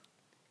wonder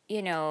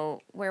you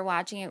know, we're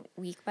watching it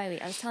week by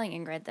week. I was telling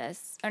Ingrid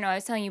this. Or no, I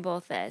was telling you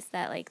both this,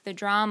 that, like, the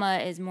drama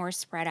is more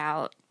spread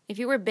out. If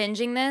you were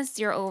binging this,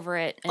 you're over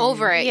it.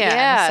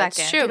 Yeah,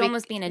 it's true. It could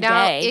almost be in a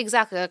now, day.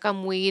 Exactly. Like,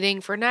 I'm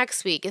waiting for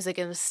next week. Is it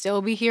going to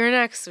still be here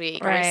next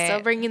week? Right. Are I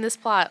still bringing this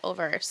plot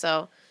over?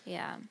 So,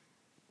 Yeah.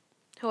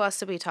 who else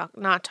did we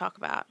not talk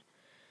about?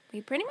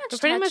 We pretty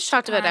much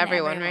talked about upon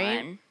everyone,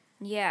 right?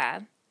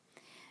 Yeah.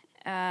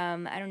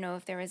 I don't know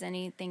if there was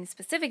anything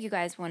specific you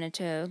guys wanted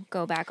to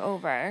go back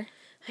over.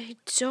 I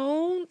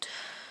don't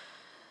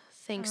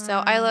think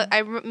so.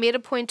 I made a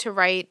point to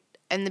write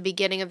in the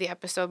beginning of the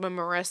episode when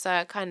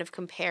Marissa kind of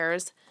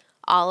compares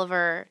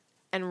Oliver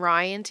and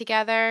Ryan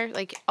together.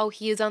 Like, oh,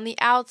 he is on the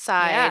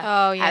outside. Yeah.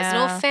 Oh, Has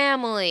yeah. no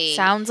family.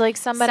 Sounds like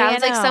somebody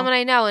Sounds I like know. someone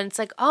I know. And it's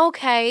like,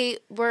 okay,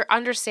 we're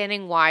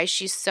understanding why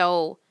she's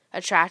so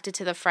attracted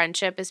to the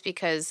friendship is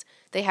because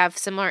they have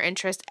similar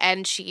interests,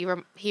 and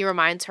he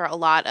reminds her a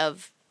lot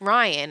of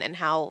Ryan and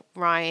how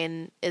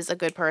Ryan is a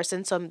good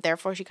person, so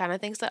therefore she kind of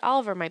thinks that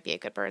Oliver might be a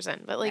good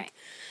person. But like,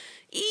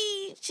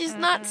 she's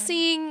not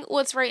seeing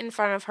what's right in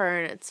front of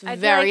her, and it's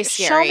very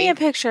scary. Show me a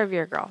picture of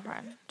your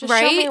girlfriend. Just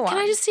right? show me one. Can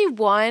I just see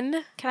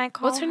one? Can I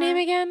call What's her name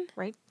again?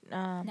 Right.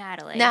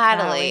 Natalie.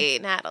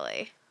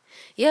 Natalie.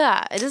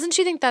 Yeah. Doesn't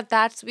she think that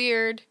that's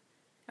weird?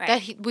 Right.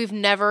 That we've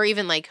never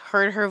even like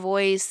heard her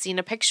voice, seen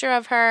a picture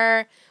of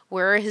her.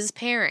 Where are his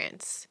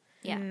parents?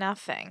 Yeah.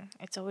 Nothing.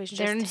 It's always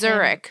just They're in him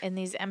Zurich. in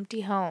these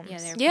empty homes. Yeah,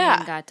 their Yeah.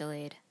 plane got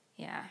delayed.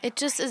 Yeah. It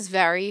just is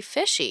very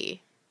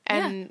fishy.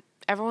 And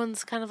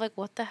everyone's kind of like,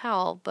 what the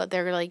hell? But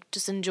they're like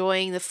just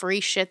enjoying the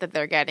free shit that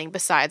they're getting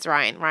besides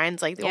Ryan.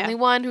 Ryan's like the only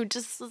one who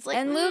just is like,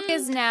 And Luke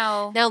is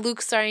now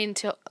Luke's starting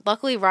to,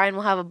 luckily Ryan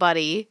will have a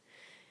buddy.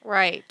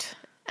 Right.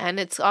 And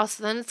it's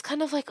also, then it's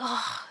kind of like,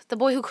 oh, the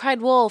boy who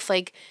cried wolf.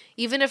 Like,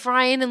 even if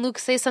Ryan and Luke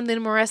say something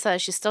to Marissa,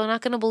 she's still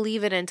not going to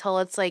believe it until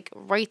it's like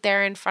right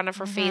there in front of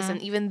her face.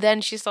 And even then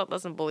she still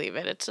doesn't believe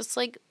it. It's just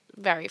like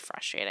very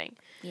frustrating.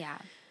 Yeah.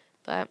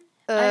 But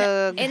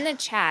In the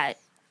chat,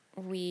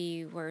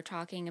 we were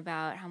talking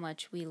about how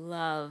much we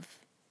love,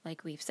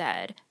 like we've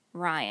said,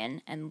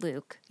 Ryan and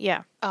Luke.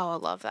 Yeah. oh, I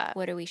love that.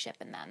 What are we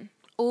shipping them?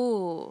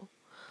 Ooh,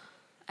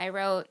 I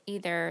wrote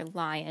either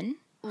Lion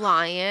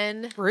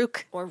Lion.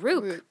 Rook. or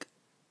Rook. Rook.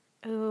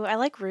 Ooh, I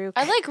like Rook.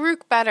 I like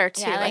Rook better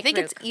too. Yeah, I I like think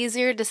it's Rook.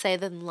 easier to say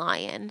than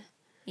Lion.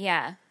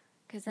 Yeah.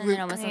 Because then it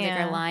almost sounds like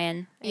Yeah. a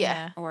lion.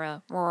 Yeah. Or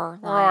a roar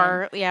lion.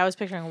 Roar. Yeah, I was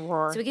picturing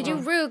Roar. So we could do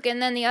Rook, and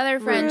then the other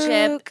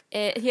friendship. Rook.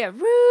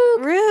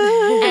 Rook.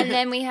 Rook. And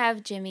then we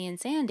have Jimmy and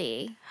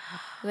Sandy,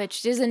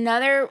 which is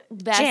another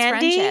best Jandy?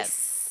 friendship.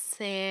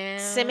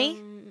 Simmy?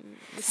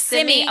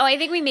 Simmy. Oh, I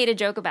think we made a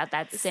joke about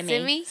that.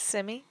 Simmy?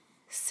 Simmy.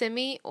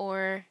 Simmy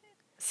or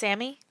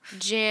Sammy.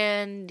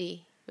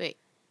 Jandy? Wait,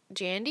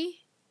 Jandy?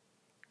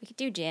 We could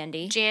do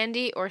Jandy.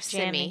 Jandy or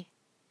Simmy? Jammy.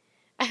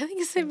 I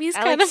think Simmy's I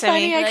kind like of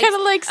funny. Simmy. I kind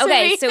of like Simmy.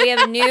 Okay, so we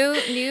have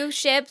new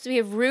ships. We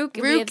have Rook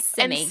and we have Rook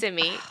Simmy. and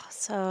Simmy.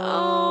 So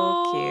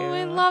Oh,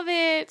 cute. I love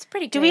it. It's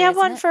pretty Do great, we have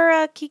isn't one it?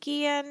 for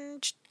Kiki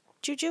and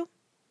Juju?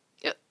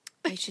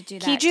 We should do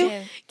that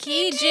Kiju? too.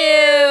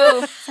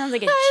 Kiju. Sounds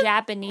like a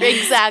Japanese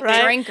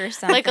Exactly. drink or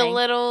something. Like a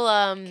little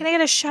Can I get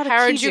a shot of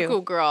Harajuku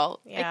Kiju? girl.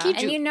 Yeah. A Kiju.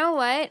 And you know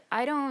what?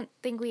 I don't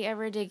think we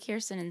ever did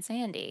Kirsten and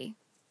Sandy.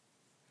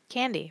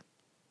 Candy.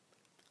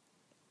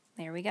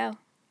 There we go.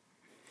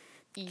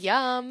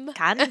 Yum.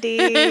 Candy.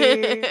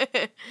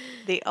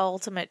 The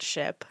ultimate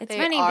ship. It's They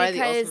funny are the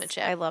because ultimate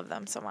chip. I love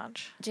them so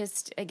much.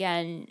 just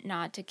again,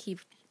 not to keep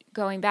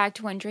going back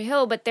to One Tree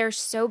Hill, but they're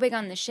so big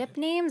on the ship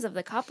names of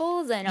the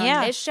couples, and on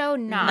Yeah. this show,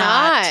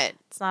 Not.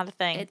 It's not a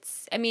thing.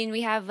 It's. I mean,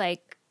 we have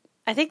like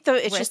I think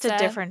it's just a Rissa.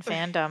 different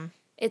fandom.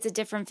 it's a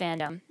different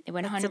fandom. It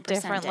 100%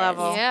 different is.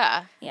 level.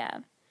 Yeah. Yeah.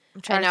 I'm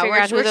trying I to know, figure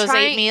we're- out who we're those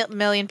trying- 8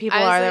 million people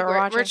I was are like, that we're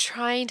watching. we're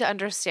trying to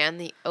understand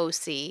the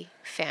OC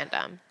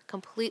fandom.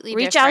 Completely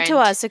Reach different. out to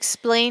us.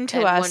 Explain to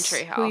than One us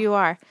Tree who Hill. you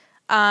are.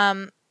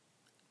 I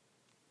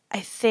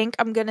think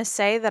I'm going to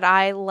say that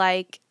I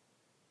like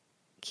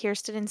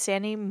Kirsten and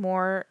Sandy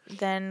more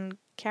than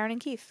Karen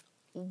and Keith.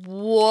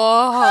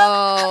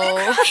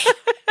 Whoa.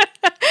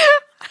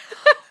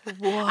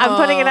 I'm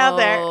putting it out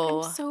there.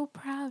 Whoa. So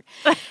proud.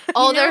 Oh,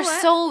 You know they're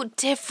what? so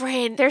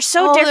different. They're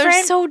so Oh, different.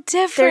 They're so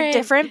different. They're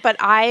different, but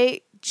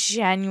I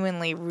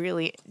genuinely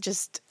really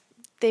just,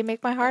 they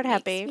make my heart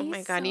happy. me Oh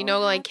my god! so You know,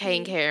 like K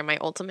and happy. K are my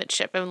ultimate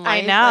ship in I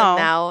life. know. And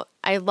now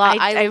I love.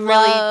 I really-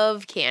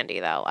 love Candy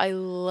though. I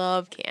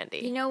love Candy.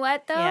 You know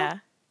what though? Yeah.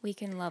 We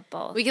can love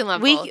both. we can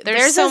love We- both.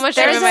 There's so much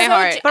there's in my a-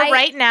 heart. But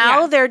right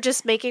now, yeah. they're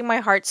just making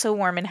my heart so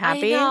warm and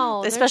happy.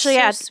 know, they're Especially so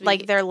at like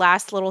sweet. their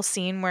last little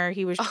scene where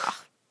he was,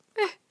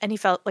 and he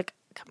felt like,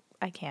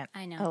 I can't.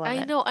 I know. I love I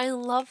it. know. I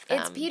love them.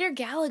 It's Peter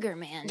Gallagher,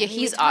 man. Yeah, I mean,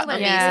 he's we talk about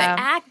amazing. this, Yeah. like,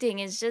 acting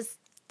is just.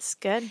 It's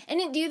good.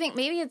 And do you think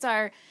maybe it's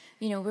our,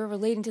 we're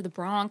relating to the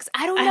Bronx?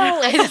 I don't know.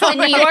 I It's know,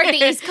 the New York,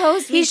 the East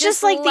Coast. We He's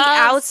just like the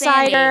love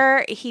Sandy.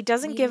 outsider. He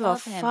doesn't We give a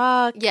love him.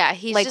 fuck. Yeah,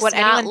 he's like just what not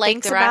anyone like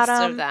thinks the rest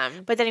about him. of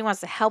them. But then he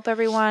wants to help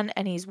everyone,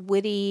 and he's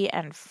witty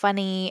and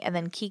funny. And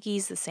then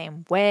Kiki's the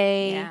same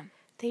way. Yeah.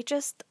 They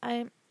just,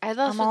 I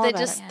love all that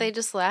about they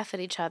just laugh at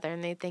each other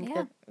and they think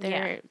that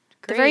they're great.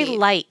 They're very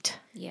light.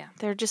 Yeah.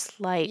 They're just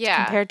light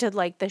compared to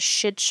like the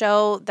shit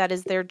show that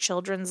is their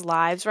children's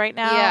lives right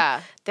now.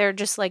 Yeah. They're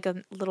just like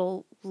a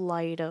little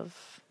light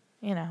of,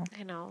 I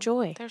know.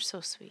 joy. They're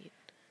so sweet.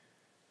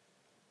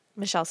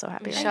 Michelle's so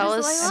happy. Michelle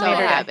is so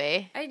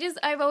happy.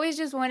 I've always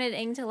just wanted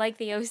Ing to like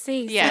the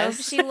OC. Yes. So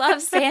if she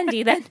loves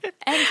Sandy then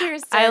and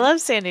Kirsten. I love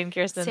Sandy and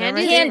Kirsten.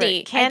 Sandy,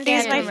 Candy. Candy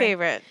is my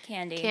favorite.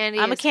 Candy.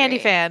 I'm a Candy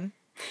great. fan.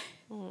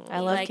 I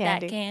love like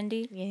Candy. that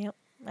candy. Yep,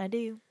 I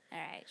do. All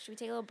right. Should we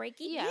take a little breaky?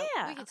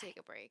 Yeah. We can take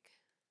a break.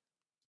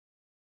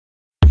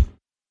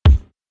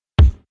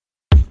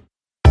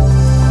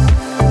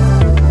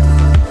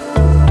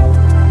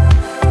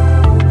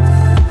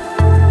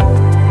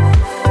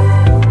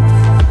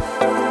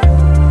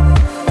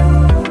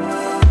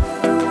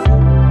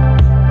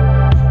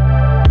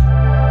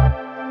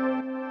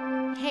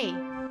 Hey,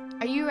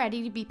 are you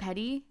ready to be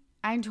petty?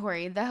 I'm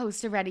Tori, the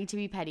host of Ready to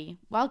Be Petty.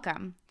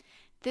 Welcome.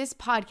 This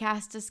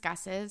podcast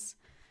discusses,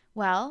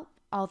 well,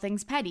 all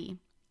things petty.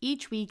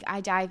 Each week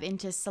I dive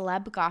into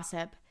celeb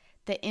gossip,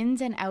 the ins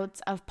and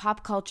outs of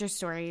pop culture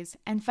stories,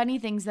 and funny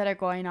things that are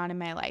going on in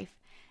my life.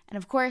 And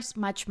of course,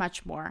 much,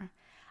 much more.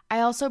 I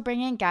also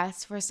bring in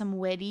guests for some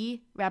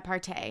witty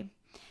repartee.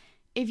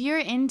 If you're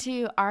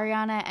into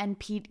Ariana and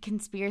Pete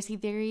conspiracy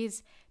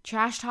theories,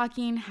 trash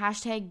talking,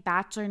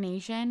 #Bachelor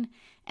Nation,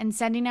 and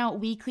sending out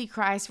weekly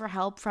cries for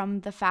help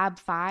from the Fab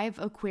Five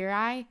of Queer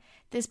Eye,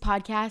 this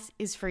podcast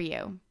is for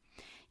you.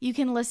 You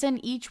can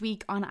listen each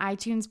week on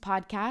iTunes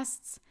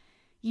Podcasts,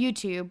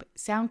 YouTube,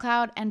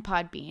 SoundCloud, and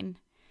Podbean.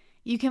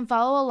 You can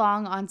follow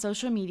along on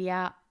social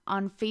media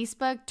on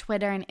Facebook,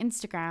 Twitter, and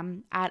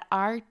Instagram at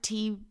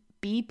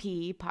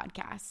RTBP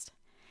Podcast.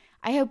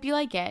 I hope you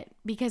like it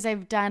because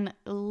I've done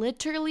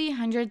literally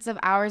hundreds of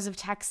hours of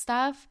tech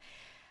stuff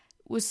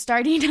with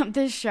starting up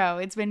this show.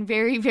 It's been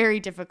very, very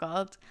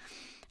difficult.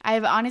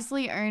 I've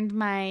honestly earned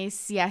my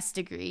CS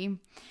degree,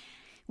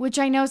 which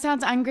I know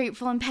sounds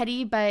ungrateful and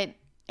petty, but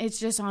it's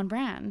just on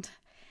brand.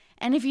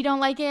 And if you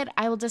don't like it,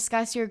 I will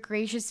discuss your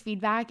gracious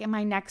feedback in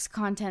my next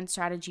content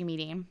strategy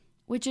meeting,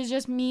 which is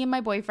just me and my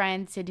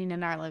boyfriend sitting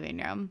in our living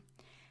room.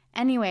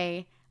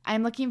 Anyway,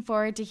 I'm looking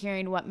forward to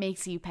hearing what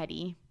makes you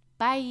petty.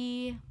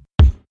 Bye!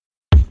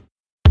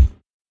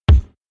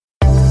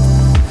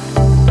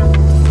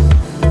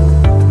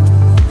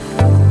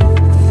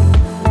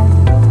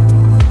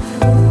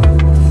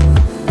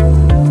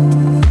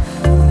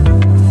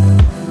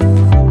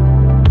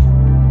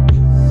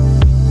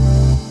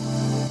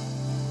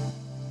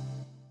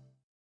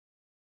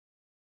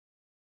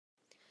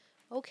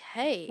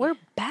 Okay. We're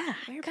back.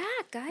 We're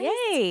back, guys.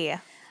 Yay. All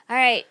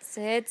right.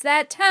 So it's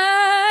that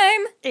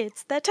time.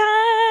 It's the time.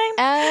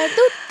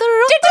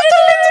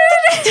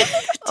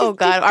 Oh,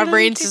 God. Our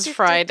brains just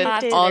fried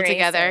Off to the all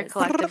together races.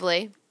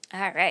 collectively.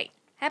 All right.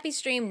 Happy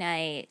stream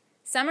night.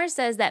 Summer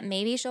says that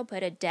maybe she'll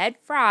put a dead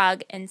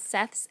frog in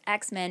Seth's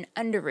X-Men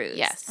underoos.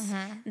 Yes.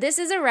 This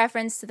is a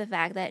reference to the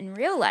fact that in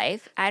real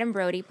life, Adam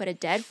Brody put a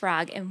dead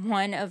frog in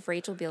one of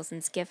Rachel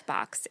Bilson's gift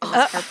box. It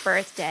was her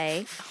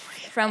birthday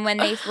from when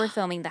they were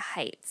filming The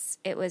Heights.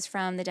 It was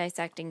from the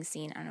dissecting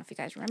scene. I don't know if you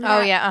guys remember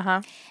that.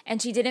 Yeah,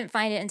 And she didn't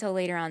find it until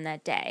later on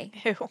that day.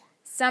 Ew.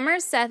 Summer,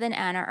 Seth, and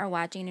Anna are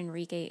watching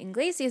Enrique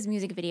Iglesias'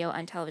 music video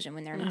on television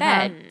when they're in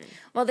bed.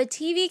 While the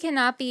TV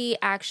cannot be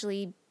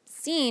actually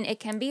seen, it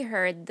can be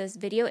heard. This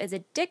video is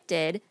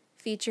Addicted,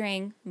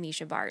 featuring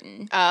Misha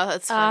Barton. Oh,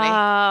 that's funny.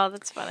 Oh,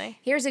 that's funny.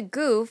 Here's a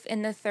goof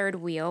in the third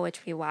wheel,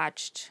 which we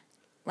watched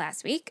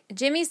last week.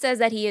 Jimmy says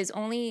that he has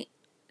only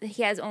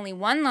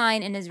one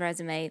line in his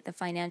resume, the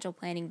financial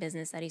planning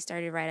business that he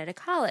started right out of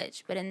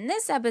college. But in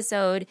this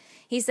episode,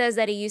 he says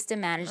that he used to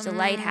manage the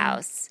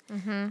lighthouse.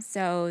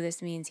 So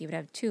this means he would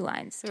have 2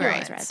 lines in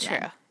his resume.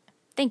 True.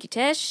 Thank you,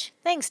 Tish.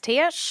 Thanks,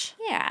 Tish.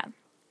 Yeah.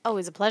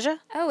 Always a pleasure.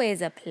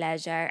 Always a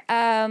pleasure.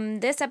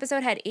 This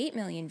episode had 8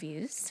 million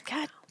views.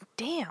 God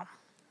damn.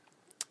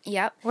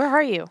 Yep. Where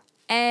are you?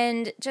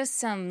 And just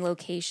some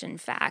location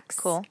facts.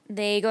 Cool.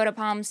 They go to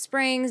Palm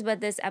Springs, but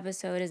this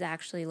episode is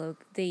actually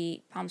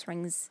the Palm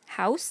Springs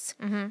house.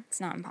 It's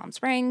not in Palm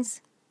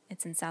Springs.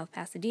 It's in South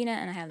Pasadena,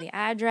 and I have the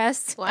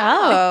address.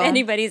 Wow. If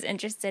anybody's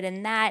interested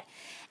in that.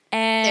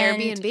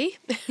 And Airbnb?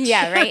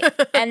 Yeah, right.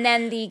 And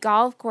then the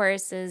golf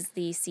course is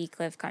the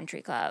Seacliff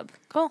Country Club.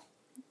 Cool.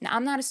 Now,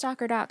 I'm not a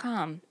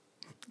stalker.com,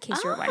 in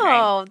case you're wondering.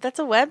 Oh, that's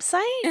a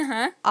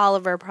website?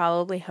 Oliver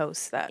probably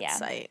hosts that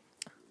site.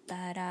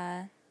 But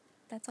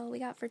that's all we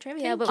got for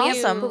trivia. But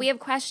Awesome. we have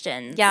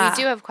questions. Yeah. We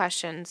do have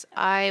questions.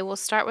 I will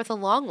start with a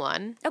long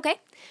one. Okay.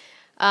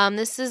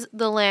 This is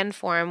the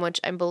landform,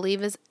 which I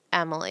believe is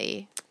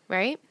Emily,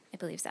 right? I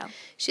believe so.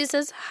 She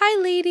says,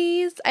 "Hi,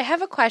 ladies. I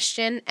have a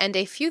question and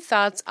a few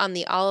thoughts on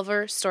the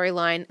Oliver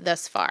storyline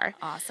thus far.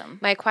 Awesome.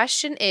 My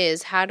question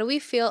is, how do we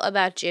feel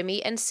about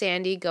Jimmy and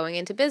Sandy going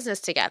into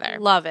business together?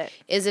 Love it.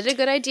 Is it a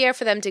good idea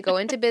for them to go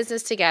into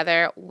business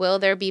together? Will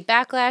there be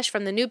backlash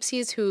from the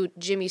Noopsies who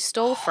Jimmy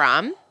stole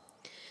from?"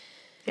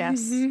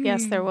 Yes.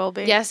 Yes, there will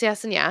be. Yes,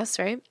 yes, and yes,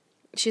 right?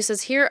 She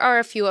says, "Here are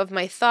a few of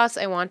my thoughts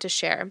I want to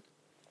share.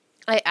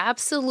 I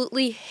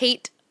absolutely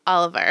hate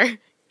Oliver.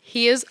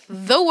 He is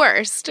the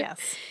worst. Yes.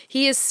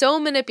 He is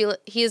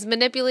he is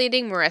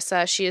manipulating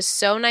Marissa. She is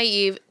so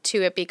naive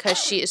to it because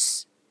she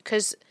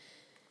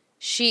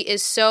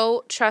is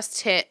so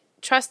trusts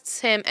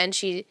him and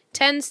she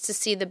tends to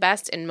see the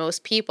best in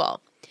most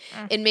people.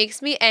 It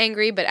makes me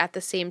angry, but at the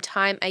same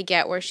time I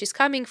get where she's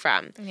coming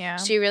from. Yeah.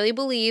 She really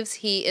believes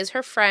he is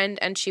her friend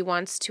and she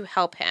wants to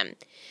help him.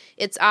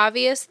 It's an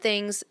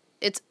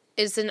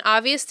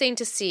obvious thing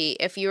to see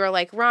if you are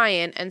like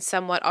Ryan and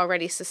somewhat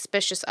already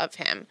suspicious of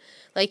him.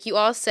 Like you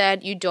all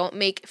said, you don't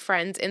make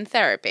friends in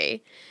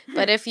therapy.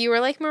 But if you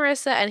are like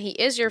Marissa and he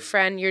is your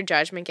friend, your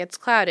judgment gets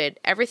clouded.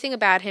 Everything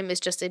about him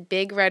is just a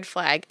big red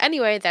flag.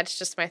 Anyway, that's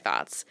just my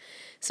thoughts.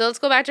 So let's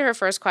go back to her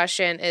first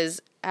question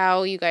is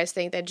how you guys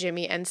think that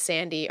Jimmy and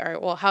Sandy are,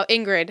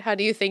 Ingrid, how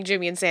do you think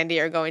Jimmy and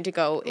Sandy are going to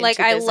go into I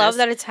business? love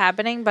that it's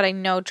happening, but I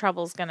know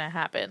trouble's going to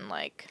happen.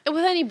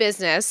 With any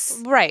business.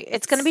 Right.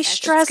 It's going to be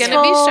stressful. It's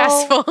going to be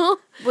stressful.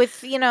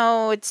 With,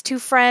 it's two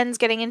friends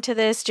getting into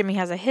this. Jimmy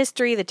has a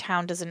history. The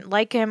town doesn't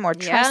like him or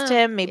trust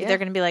him. Maybe they're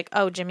going to be like,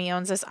 oh, Jimmy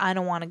owns this. I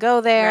don't want to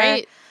go there.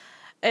 Right.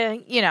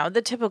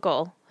 The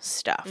typical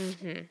stuff.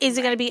 Mm-hmm. Is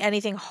it going to be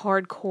anything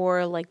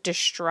hardcore,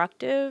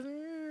 destructive?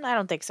 I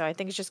don't think so. I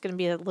think it's just going to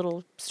be a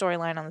little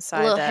storyline on the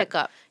side. A little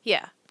hiccup.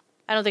 Yeah.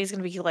 I don't think it's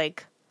going to be,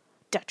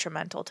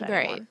 detrimental to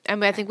anyone. Right. I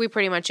mean, I think we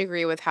pretty much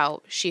agree with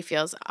how she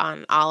feels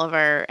on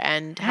Oliver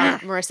and how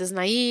Marissa's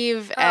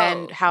naive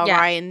and how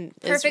Ryan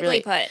is perfectly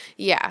really... put.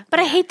 Yeah. But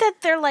I hate that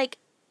they're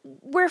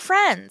we're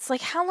friends.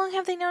 How long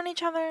have they known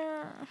each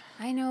other?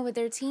 I know, but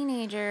they're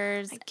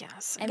teenagers. I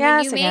guess. And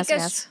when you make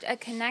a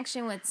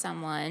connection with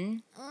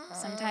someone,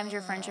 sometimes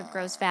your friendship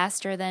grows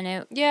faster than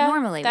it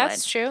normally would.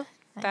 That's true.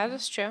 That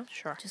is true.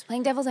 Sure. Just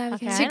playing devil's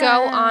advocate. To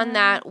go on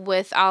that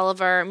with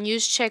Oliver,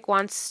 Muse Chick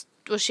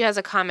she has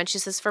a comment. She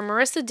says, for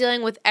Marissa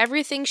dealing with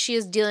everything she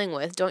is dealing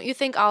with, don't you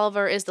think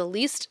Oliver is the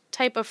least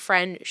type of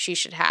friend she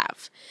should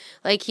have?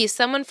 He's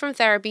someone from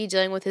therapy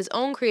dealing with his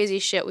own crazy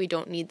shit. We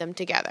don't need them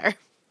together.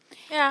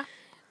 Yeah.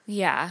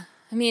 Yeah.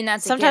 I mean,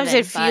 that's sometimes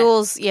it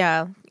fuels,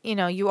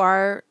 you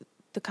are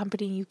the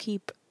company you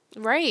keep.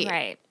 Right.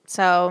 Right.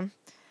 So,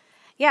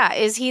 yeah,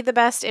 is he the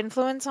best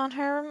influence on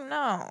her?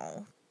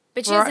 No.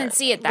 But she doesn't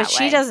see it that way. But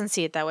she doesn't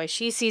see it that way.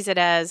 She sees it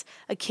as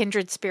a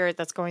kindred spirit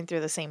that's going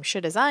through the same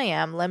shit as I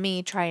am. Let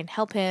me try and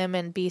help him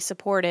and be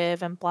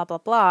supportive and blah, blah,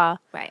 blah.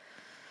 Right.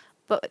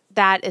 But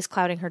that is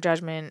clouding her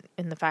judgment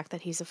in the fact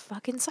that he's a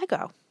fucking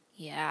psycho.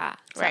 Yeah.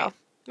 Right.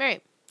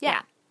 Right.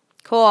 Yeah.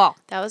 Cool.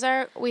 That was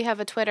we have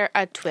a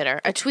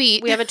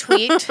tweet. We have a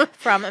tweet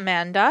from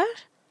Amanda.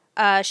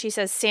 She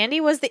says,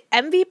 Sandy was the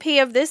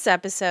MVP of this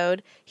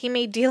episode. He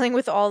made dealing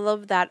with all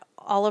of that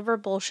Oliver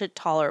bullshit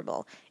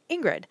tolerable.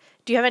 Ingrid,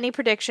 do you have any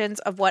predictions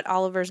of what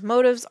Oliver's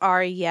motives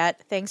are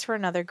yet? Thanks for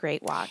another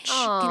great watch.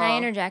 Aww. Can I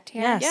interject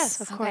here? Yes,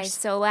 of course. Okay,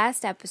 so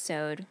last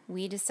episode,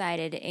 we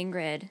decided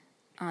Ingrid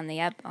on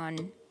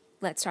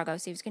Let's Talk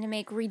Steve was going to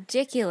make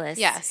ridiculous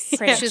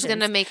predictions. She's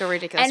going to make a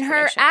ridiculous and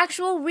prediction. her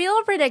actual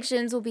real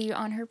predictions will be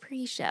on her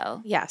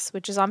pre-show. Yes,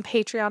 which is on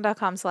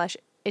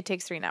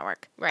patreon.com/ittakes3network.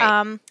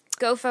 Right.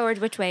 Go forward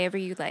which way ever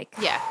you like.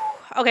 Yeah.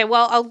 Okay,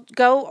 well, I'll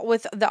go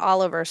with the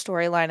Oliver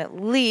storyline at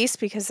least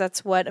because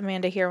that's what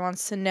Amanda here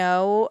wants to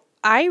know.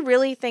 I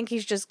really think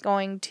he's just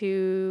going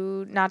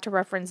to, not to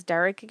reference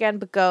Derek again,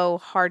 but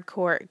go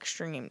hardcore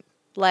extreme.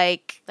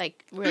 Like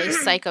really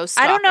psycho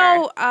stalker. I don't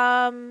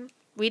know.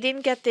 We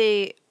didn't get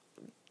the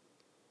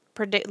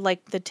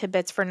the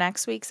tidbits for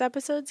next week's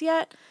episodes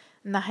yet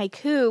and the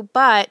haiku,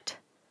 but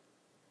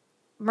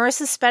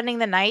Marissa's spending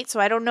the night, so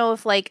I don't know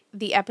if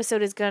the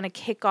episode is going to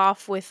kick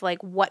off with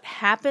what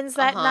happens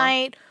that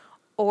night,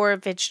 or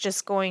if it's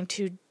just going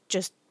to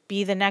just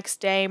be the next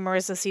day.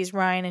 Marissa sees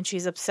Ryan and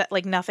she's upset,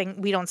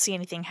 nothing. We don't see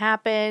anything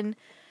happen.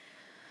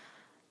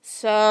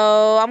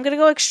 So I'm gonna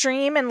go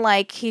extreme and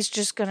he's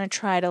just gonna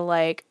try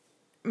to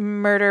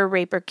murder,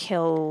 rape, or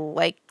kill,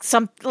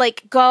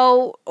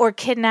 go or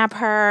kidnap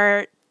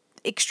her.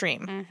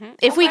 Extreme. Mm-hmm.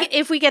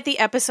 If we get the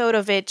episode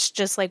of it's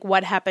just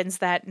what happens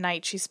that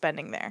night she's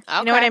spending there. Okay.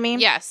 You know what I mean?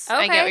 Yes, okay.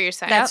 I get what you're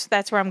saying.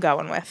 That's where I'm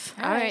going with.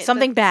 All right,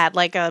 something bad,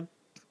 like a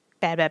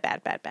bad.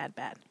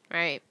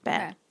 Right.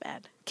 Bad.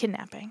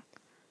 Kidnapping.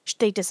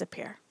 They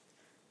disappear.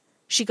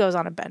 She goes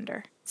on a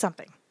bender.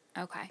 Something.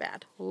 Okay.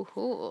 Bad.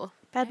 Ooh.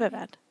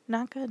 Bad.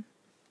 Not good.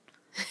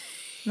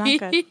 Not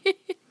good.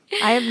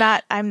 I'm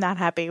not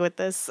happy with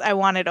this. I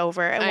want it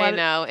over. I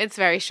know. It's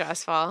very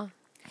stressful.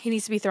 He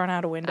needs to be thrown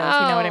out a window, if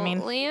you know what I mean.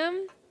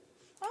 Liam?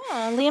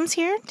 Oh, Liam's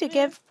here to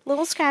give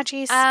little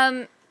scratchies.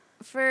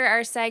 For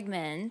our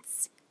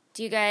segments,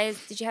 did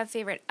you have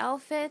favorite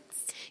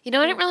outfits? I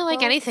didn't really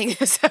like anything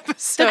this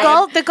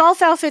episode. The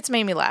golf outfits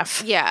made me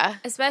laugh. Yeah.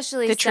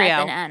 Especially The Seth trio.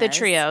 and Anna's. The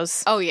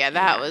trios. Oh, yeah,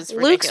 that was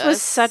ridiculous. Luke's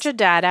was such a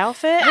dad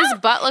outfit. His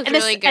butt looked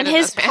really good. And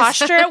his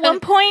posture at one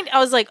point, I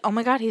was like, oh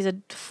my God, he's a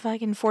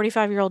fucking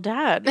 45-year-old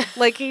dad.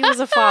 He was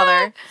a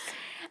father.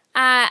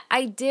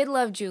 I did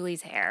love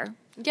Julie's hair.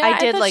 Yeah,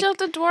 I thought she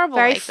looked adorable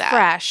very like that.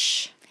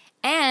 fresh.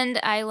 And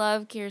I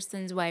love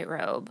Kirsten's white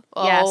robe.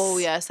 Oh,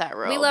 yes, that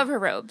robe. We love her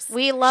robes.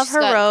 We love She's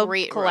her got robe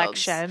great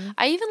collection. robes.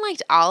 I even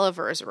liked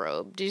Oliver's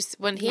robe.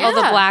 When he Oh,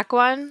 the black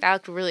one? that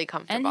looked really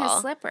comfortable. And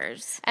his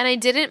slippers. And I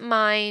didn't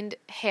mind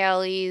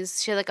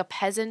Haley's. She had like a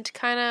peasant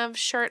kind of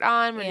shirt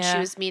on when she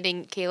was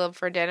meeting Caleb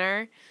for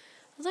dinner.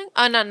 I was like,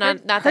 oh,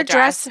 not her the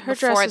dress. Her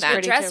before dress was that.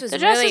 pretty dress too. was The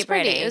dress really was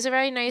pretty. pretty. It was a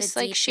very nice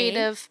The like deep shade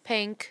pink. of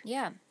pink.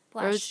 Yeah.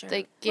 Blush. Rose, or-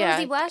 like yeah,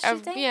 Rosy blush, you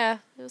think? Yeah,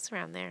 it was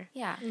around there.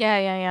 Yeah.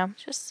 Yeah.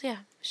 Just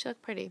she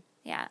looked pretty.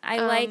 Yeah. I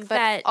like but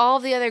that. all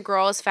of the other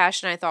girls'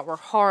 fashion I thought were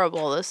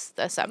horrible this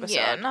episode.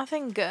 Yeah,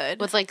 nothing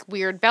good. With like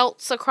weird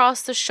belts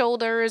across the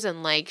shoulders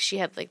and like she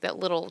had like that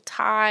little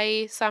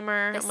tie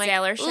summer. The I'm like,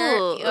 sailor shirt?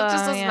 "Ooh," it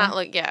just does yeah. not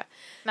look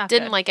Not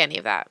didn't good. like any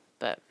of that.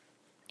 But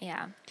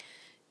Yeah.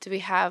 do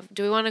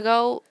we want to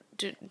go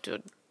do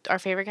our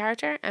favorite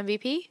character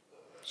MVP?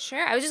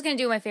 Sure. I was just going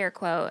to do my favorite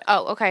quote.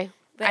 Oh, okay.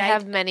 But I I-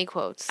 have many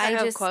quotes. I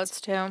have just- quotes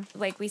too.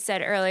 Like we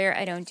said earlier,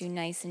 I don't do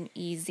nice and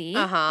easy.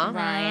 Uh-huh.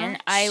 Ryan.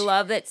 I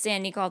love that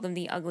Sandy called them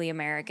the ugly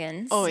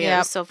Americans. Oh yeah, it Yep.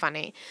 was so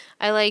funny.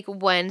 I like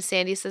when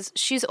Sandy says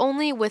she's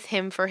only with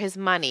him for his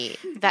money.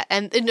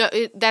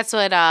 That's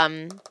what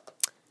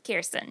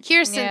Kirsten.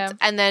 Kirsten, Yeah.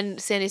 and then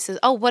Sandy says,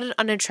 "Oh, what an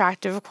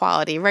unattractive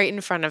quality!" right in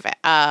front of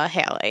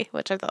Haley,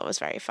 which I thought was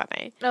very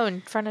funny. No,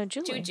 in front of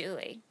To Julie.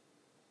 Julie.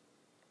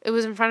 It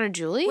was in front of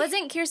Julie.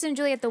 Wasn't Kirsten and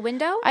Julie at the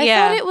window? I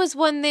Yeah. thought it was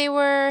when they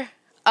were.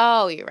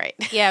 Oh, you're right.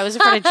 Yeah, it was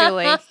in front of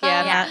Julie.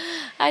 Yeah.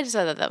 I just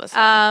thought that was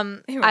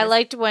funny. I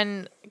liked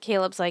when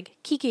Caleb's like,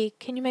 Kiki,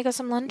 can you make us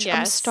some lunch?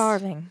 I'm Yes.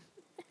 starving.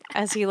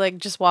 As he like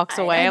just walks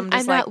away. I'm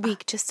just like, not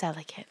weak, just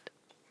delicate.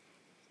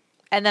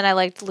 and then I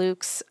liked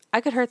Luke's,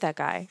 I could hurt that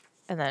guy.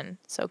 And then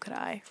so could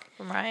I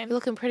from Ryan. You're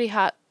looking pretty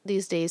hot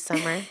these days,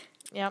 Summer.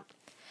 Yep.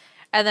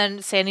 And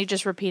then Sandy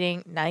just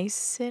repeating,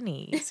 nice and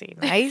easy,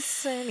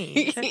 nice and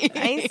easy,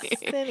 nice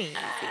and easy.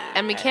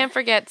 And we can't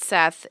forget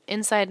Seth.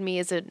 Inside me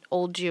is an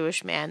old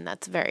Jewish man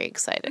that's very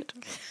excited.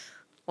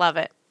 Love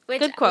it. Which,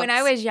 Good quotes. when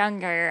I was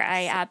younger,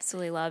 I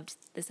absolutely loved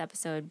this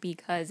episode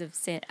because of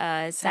Seth.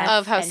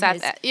 Of how and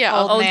Seth, his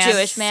old old man.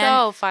 Jewish man.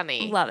 So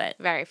funny. Love it.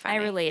 Very funny. I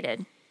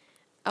related.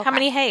 Okay. How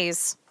many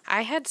hays?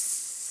 I had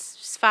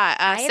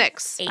I had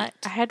 6. 8.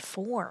 I had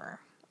 4.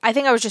 I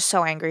think I was just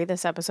so angry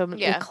this episode.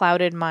 Yeah. It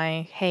clouded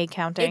my hay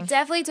counting. It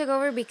definitely took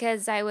over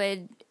because I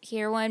would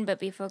hear one but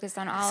be focused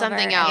on Oliver.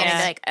 Something and else. I'd be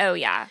Yeah. like, oh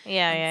yeah.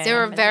 yeah. There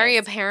were I'm very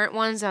pissed. apparent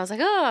ones. I was like,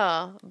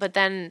 oh. But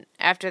then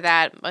after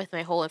that, with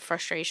my whole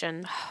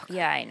frustration,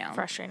 Yeah, I know.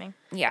 frustrating.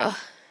 Yeah.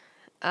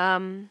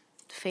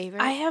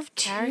 favorite I have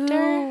 2 character?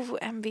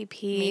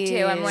 MVPs. Me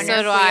too. I'm wondering So if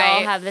do we I.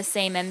 all have the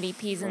same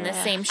MVPs and the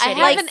same shit.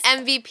 I have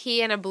an MVP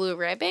and a blue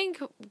ribbon.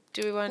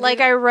 Do we want to Like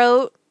I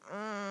wrote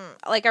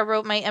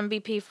my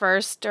MVP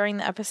first during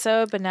the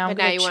episode, but now I'm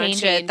But now going you to wanna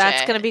change change it.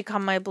 That's it. going to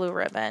become my blue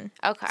ribbon.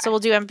 Okay. So we'll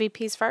do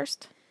MVPs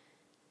first,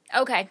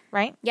 Okay.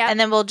 right? Yep. And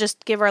then we'll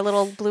just give our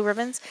little blue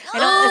ribbons. I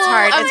know it's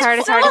hard. It's hard.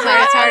 It's hard. It's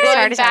hard. It's hard. It's Going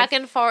hard. It's hard. back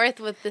and forth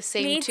with the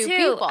same Me two too.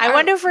 people. I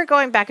wonder if we're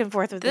going back and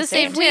forth with the The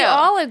same. same We too.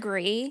 all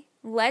agree.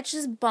 Let's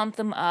just bump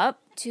them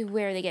up to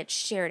where they get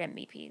shared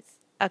MVPs.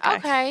 Okay.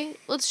 Okay,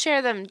 let's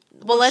share them.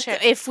 Well, let's. share.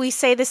 If we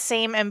say the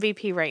same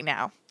MVP right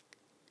now.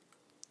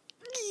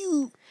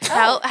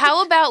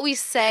 How about we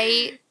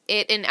say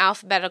it in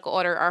alphabetical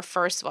order? Our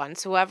first one.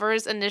 So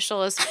whoever's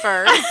initial is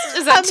first.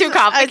 Is that too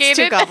complicated? It's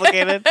too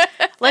complicated.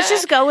 Let's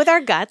just go with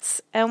our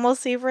guts, and we'll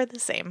see if we're the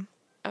same.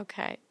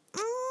 Okay.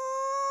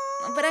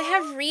 But I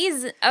have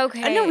reason.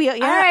 Okay. I know we- yeah, All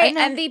right.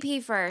 I know.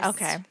 MVP first.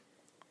 Okay.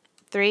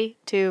 3,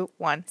 2,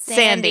 1.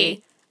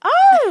 Sandy.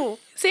 Oh,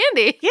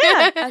 Sandy.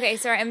 yeah. Okay,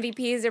 so our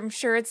MVPs, I'm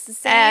sure it's the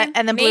same.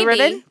 And then blue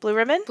Maybe. ribbon. Blue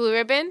ribbon. Blue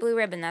ribbon. Blue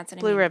ribbon, that's what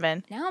I Blue mean.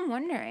 ribbon. Now I'm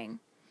wondering.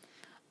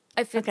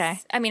 If it's, Okay.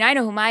 I mean, I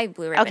know who my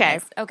blue ribbon Okay.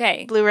 is.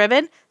 Okay. Blue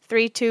ribbon.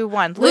 3, 2,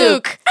 1.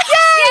 Luke.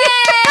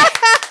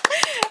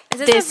 Is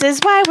This is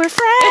why we're friends.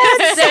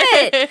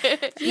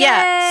 it.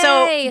 Yeah.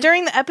 Yay. So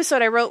during the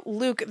episode, I wrote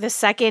Luke the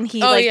second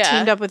he Oh, yeah.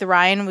 teamed up with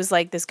Ryan was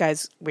like, this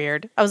guy's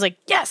weird. I was like,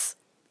 yes.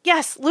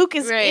 Luke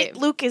is Right.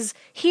 Luke is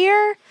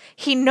here.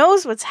 He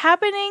knows what's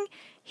happening.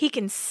 He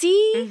can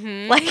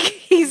see. Like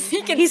he's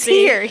see.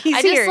 here. He's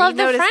I here. just love He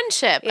the noticed-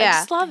 friendship. I Yeah.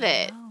 just love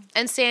it.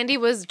 And Sandy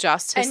was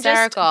just And just-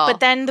 hysterical. but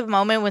then the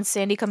moment when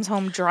Sandy comes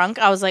home drunk,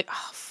 I was like,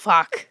 oh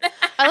fuck.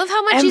 I love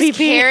how much he's MVP.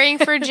 caring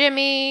for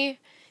Jimmy.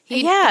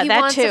 He That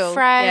wants too. a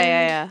friend.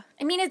 Yeah.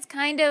 I mean, it's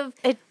kind of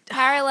It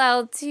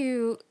parallel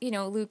to,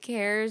 Luke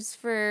cares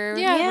for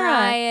Yeah.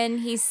 Ryan.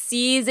 He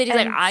sees it. He's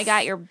And- like, I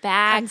got your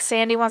back. and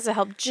Sandy wants to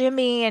help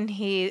Jimmy, and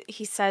he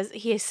says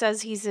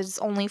he's his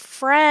only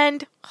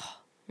friend.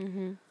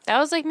 That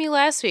was like me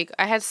last week.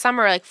 I had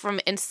Summer like from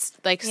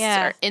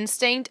Yeah.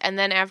 instinct, and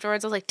then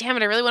afterwards I was like, "Damn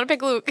it, I really want to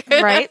pick Luke."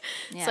 Right?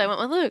 Yeah. So I went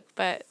with Luke,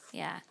 but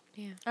Yeah.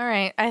 All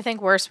right, I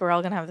think worse. We're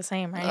all gonna have the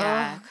same, right?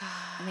 Yeah.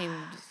 I mean,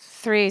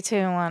 3, 2,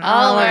 1.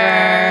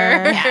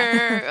 Oliver.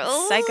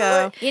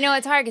 Psycho.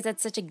 it's hard because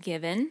that's such a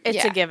given. It's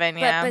Yeah. a given,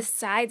 yeah. But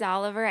besides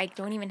Oliver, I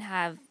don't even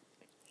have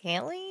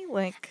Haley?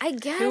 Like, I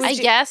guess. I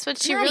guess,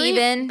 but she Not really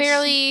even.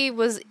 barely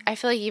was. I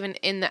feel like even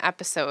in the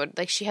episode,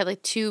 like she had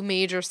like 2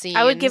 major scenes.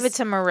 I would give it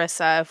to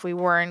Marissa if we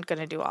weren't going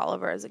to do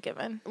Oliver as a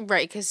given.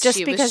 right because Just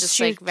she because was just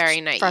she like very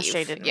naive.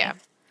 frustrated me. Yeah,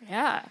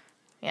 Yeah.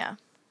 Yeah.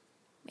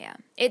 Yeah.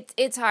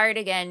 It's hard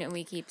again, and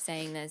we keep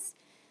saying this.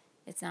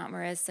 It's not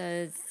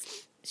Marissa's.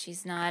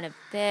 She's not a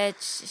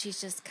bitch. She's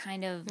just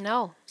kind of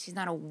no. she's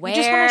not aware.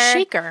 You just want to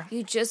shake her.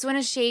 You just want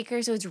to shake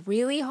her, so it's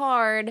really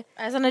hard.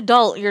 As an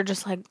adult, you're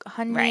just like,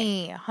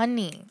 honey,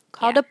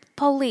 call Yeah. the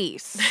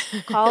police.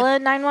 Call a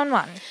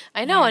 911.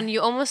 I know, and you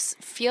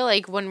almost feel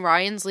like when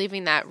Ryan's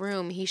leaving that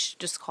room, he should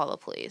just call the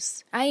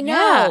police. I know.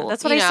 Yeah,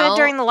 that's what I said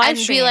during the live and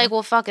stream. be like,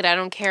 well, fuck it. I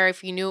don't care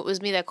if you knew it was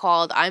me that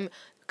called. I'm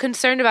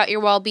concerned about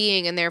your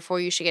well-being, and therefore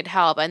you should get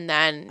help. And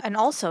then, And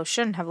also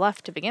shouldn't have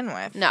left to begin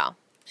with. no,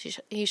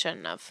 he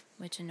shouldn't have.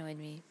 Which annoyed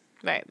me.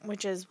 Right.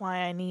 Which is why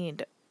I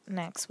need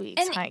next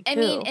week's And haiku. I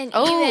mean, and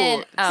Oh,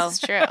 even this is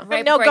true.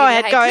 right No, before go I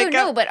ahead, do go haiku, ahead,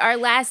 go. No, but our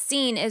last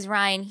scene is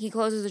Ryan. He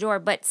closes the door,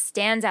 but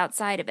stands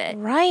outside of it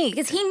Right.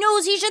 because he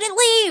knows he shouldn't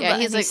leave. Yeah,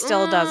 he's he like,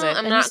 still does it. I'm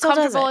And he not still does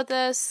comfortable it. with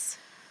this.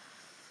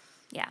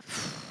 Yeah.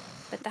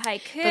 But the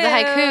haiku. But the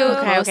haiku,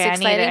 Okay, most I need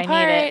exciting it,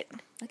 part. I need it.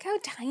 Look how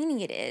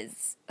tiny it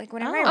is. Like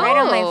whenever I write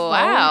on my phone,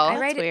 wow, I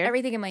that's write weird.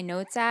 everything in my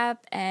notes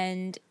app,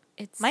 and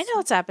it's My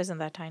notes app isn't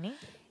that tiny.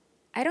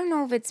 I don't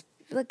know if it's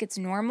it's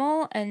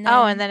normal, and then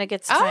And then it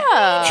gets tiny.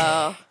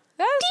 Oh,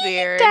 that's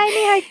weird. Tiny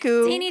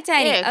haiku. teeny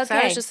tiny. Yeah, 'cause I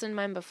Okay, was just in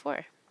mine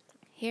before.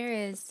 here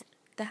is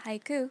the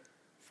haiku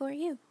for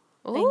you.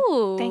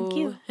 Ooh, Thank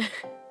you.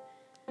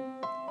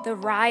 The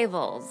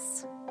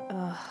rivals.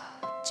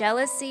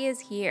 Jealousy is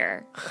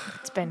here.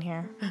 It's been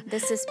here. The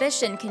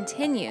suspicion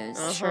continues.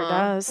 Sure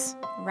does.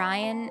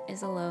 Ryan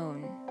is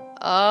alone.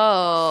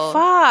 Oh,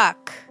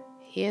 Fuck.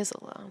 he is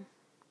alone.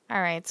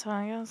 All right, so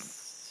I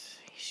guess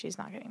she's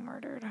not getting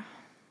murdered.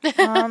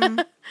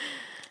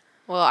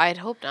 Well, I'd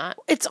hope not.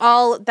 It's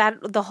all that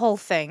the whole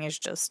thing is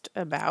just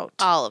about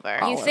Oliver.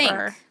 You think?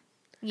 Oliver.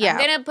 Yeah. I'm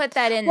gonna put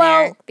that in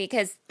Well- there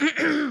because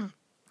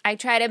I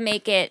try to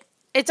make it.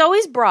 It's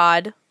always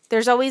broad.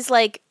 There's always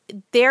like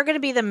they're going to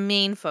be the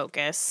main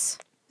focus,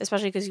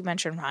 especially because you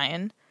mentioned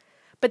Ryan.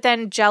 But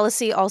then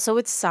jealousy also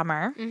with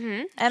Summer,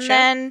 and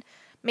then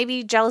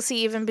maybe jealousy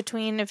even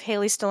between if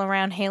Haley's still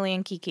around, Haley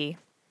and Kiki.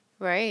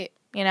 Right.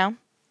 You know,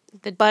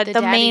 But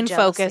the main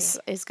focus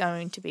is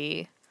going to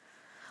be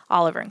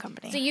Oliver and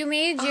company. So you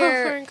made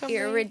Oliver and company.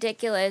 your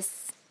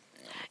ridiculous.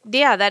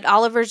 Yeah, that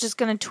Oliver's just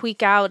going to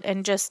tweak out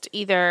and just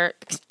either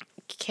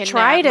Kidnap,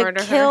 try to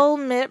murder her.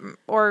 kill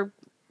or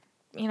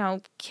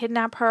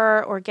kidnap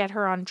her or get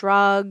her on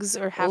drugs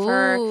or have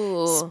her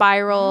Ooh.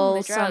 spiral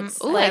the some drugs.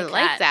 Ooh, I like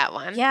like that. that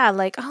one. yeah,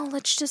 like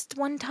let's just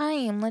one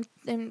time let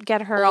them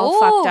get her all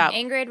fucked up.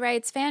 Ingrid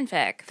writes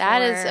fanfic.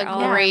 That is for a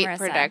Oliver great and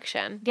Marissa.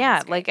 production.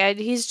 Yeah, like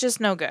he's just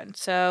no good.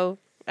 So,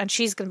 and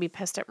she's gonna be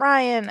pissed at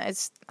Ryan. I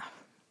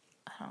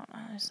don't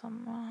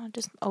know. I'm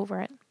just over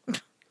it.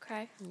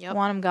 Okay. Yep. I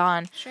want him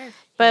gone. Sure.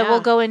 But Yeah.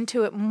 we'll go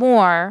into it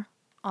more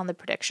on the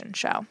prediction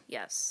show.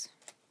 Yes.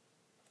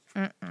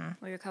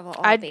 We recover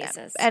all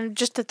bases. And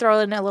just to throw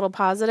in a little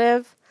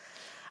positive,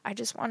 I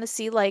just want to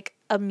see like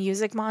a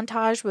music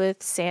montage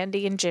with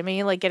Sandy and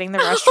Jimmy like getting the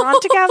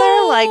restaurant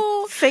together, like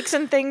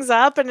fixing things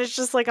up, and it's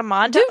just like a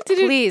montage.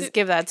 Please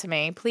give that to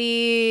me,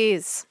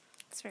 please.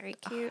 It's very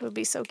It cute. would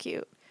be so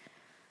cute.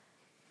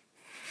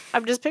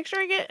 I'm just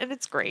picturing it, and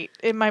it's great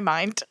in my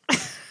mind.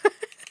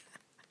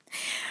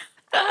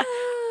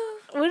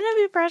 Wouldn't it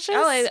be precious?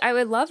 Oh, I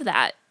would love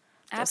that.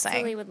 Just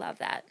Absolutely saying. would love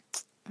that.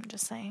 I'm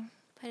just saying.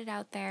 Put it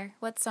out there.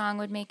 What song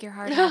would make your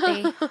heart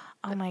happy?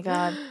 Oh my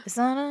God, it's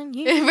not on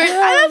you.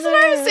 That's what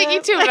I was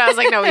thinking too, but I was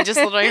like, no, we just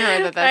literally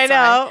heard that. I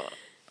That's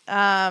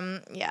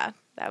know. Yeah,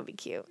 that would be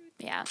cute.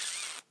 Yeah.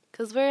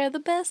 Because we're the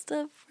best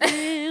of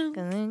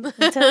friends.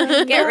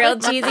 Get real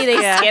cheesy.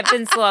 They skip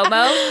in slow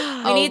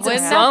mo. We need some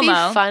wouldn't slow that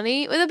mo. be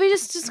funny? Would that be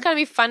just kind of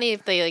be funny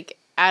if they like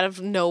out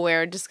of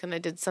nowhere just kind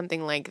of did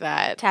something like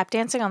that? Tap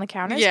dancing on the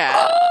counters.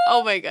 Yeah.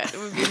 Oh my god, it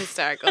would be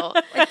hysterical.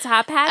 Like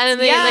top hats. And then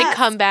they Yes, like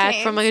come back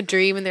James. from like a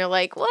dream and they're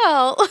like,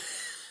 well,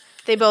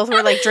 They both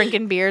were like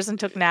drinking beers and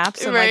took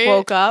naps and like Right.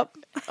 woke up.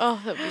 oh,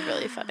 that'd be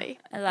really funny.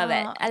 I love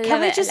it. I love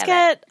Can we it. just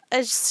I love get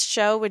a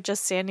show with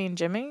just Sandy and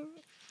Jimmy?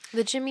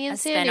 The Jimmy and A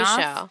Sandy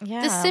spin-off? show.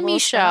 Yeah, The a Simmy little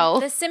show.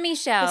 it. The Simmy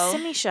Show. The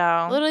Simmy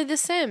show. Literally the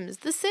Sims.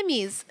 The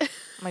Simmies. Oh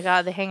my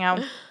God, they hang out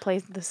and play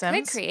The Could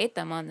Sims. create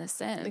them on The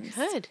Sims. We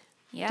could.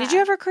 Yeah. Did you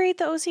ever create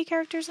the OC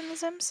characters in The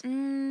Sims?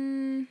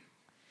 Mm,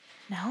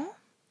 No?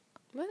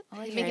 What? all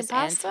I You hear making is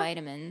ants pasta?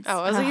 vitamins. Oh,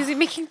 I was like, is he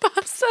making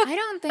pasta? I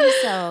don't think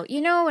so.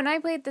 You know, when I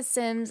played The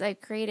Sims, I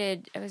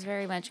was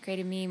very much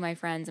created me, my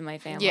friends, and my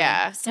family.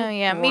 Yeah. Oh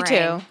yeah, me Boring. too.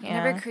 I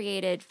Yeah. never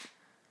created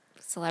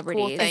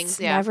celebrities. things. It's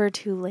Yeah. never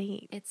too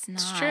late. It's not.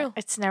 It's true.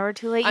 It's never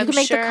too late. You I'm can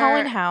make the sure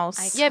Cohen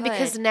house. Yeah, could.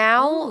 because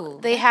now Ooh,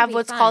 they that have could be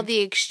what's fun. called the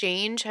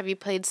exchange. Have you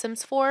played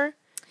Sims 4?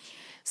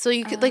 So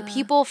you could like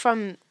people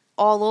from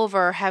all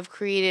over have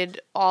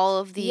created all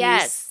of these.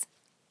 Yes.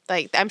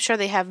 Like I'm sure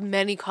they have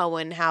many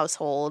Cohen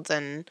households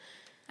and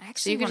I So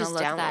actually you can want to just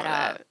look that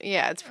download up. it.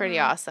 Yeah, it's pretty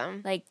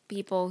awesome. Like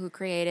people who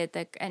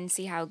created and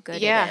see how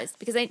good Yeah. it is.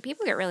 Because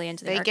people get really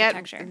into the They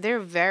architecture. they're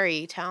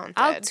very talented.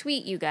 I'll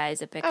tweet you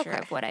guys a picture Okay.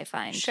 of what I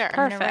find. Sure. I'm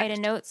going to write a Perfect.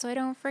 note so I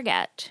don't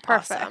forget.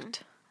 Perfect. Awesome.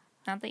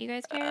 Not that you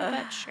guys care,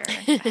 but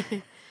sure.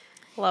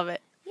 Love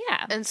it.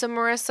 Yeah. And so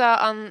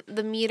Marissa on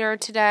the meter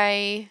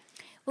today.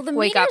 Well, the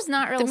Wake meter's up.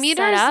 not real The meter's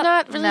set up.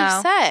 not really No.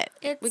 set.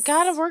 It's We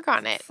gotta work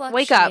on it.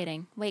 Wake up.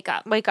 Fluctuating. Wake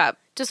up. Wake up.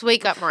 Just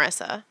wake up,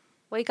 Marissa.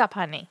 Wake up,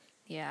 honey.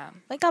 Yeah.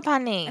 Wake up,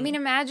 honey. I mean,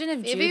 imagine if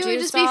Maybe Juju it would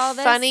just saw be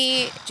this.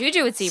 funny.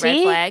 Juju would see red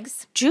See?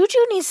 flags. Juju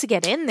needs to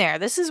get in there.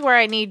 This is where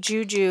I need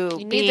Juju need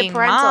the being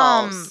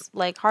parentals. mom,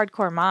 like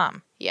hardcore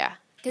mom. Yeah.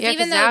 'Cause Yeah, even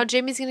because though- now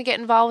Jamie's gonna get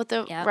involved with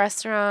the Yep.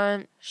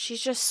 restaurant.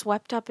 She's just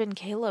swept up in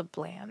Caleb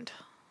land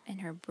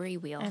And her brie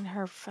wheel. and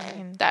her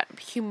fucking. That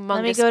humongous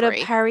Let me go to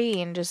brie. Paris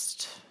and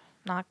just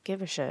not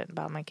give a shit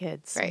about my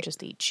kids and Right.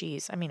 just eat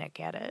cheese. I mean, I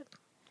get it.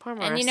 Poor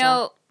Marissa. And you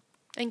know,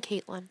 and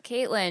Caitlin.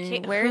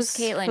 Caitlin, where's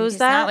Caitlin? who's 'Cause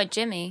that? Not with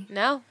Jimmy.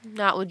 No,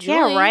 not with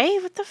Julie. Yeah,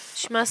 right? What the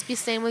She must be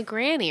staying with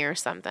Granny or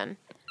something.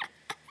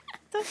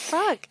 the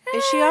fuck?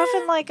 Is she off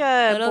in like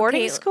a Little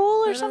boarding Cait-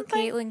 school or little something?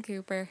 Caitlin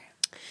Cooper.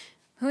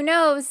 Who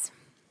knows?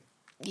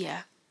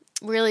 Yeah.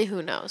 Really,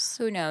 who knows?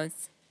 Who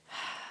knows?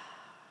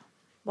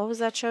 What was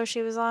that show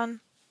she was on?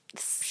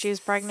 She was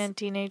pregnant,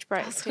 teenage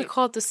bride. That's what we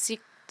call it the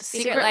secret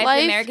Secret life. Life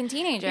of the American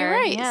Teenager. You're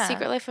right. Yeah.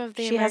 Secret life of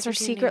the She has her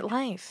American secret Teenager.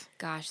 life.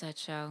 Gosh, that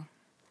show.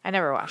 I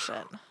never watched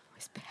it.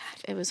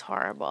 It was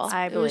horrible.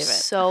 I It believe was it.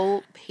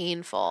 so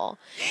painful.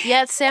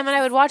 Yet Sam and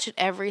I would watch it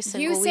every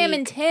single You, week. Sam,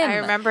 and Tim. I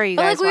remember you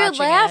But guys like we would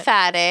watching laugh it.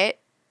 at it,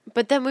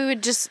 but then we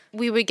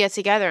would get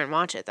together and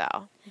watch it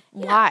though.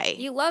 Why?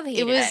 You love it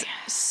hated was it.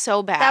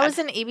 so bad. That was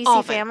an ABC All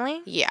of it.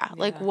 Family? Yeah,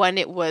 like when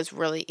it was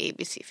really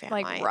ABC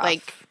Family. Like, rough.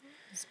 Like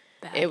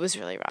Bad. it was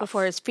really rough.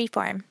 Before it's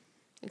freeform.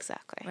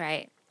 Exactly.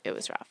 Right. It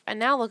was rough. And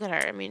now look at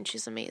her. I mean,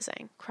 she's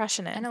amazing.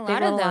 Crushing it. And a Big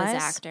lot of Little those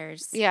Lies.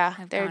 actors Yeah,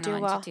 have they gone do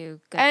on well. to do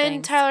good And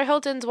things. Tyler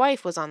Hilton's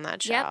wife was on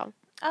that show. Yep.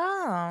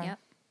 Oh. Yep.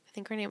 I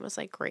think her name was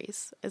like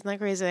Grace. Isn't that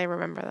crazy? I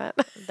remember that.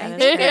 I That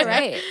think is you're crazy.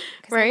 right.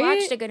 Because Right? I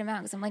watched a good amount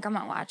because I'm like, I'm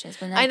not watching this.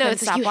 But then I know, couldn't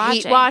it's stop like you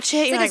watching. hate watch it.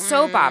 It's You're like a like,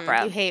 soap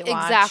opera. You hate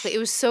watch. Exactly. It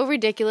was so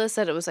ridiculous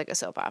that it was like a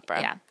soap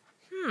opera. Yeah.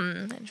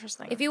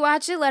 Interesting. If you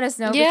watch it, let us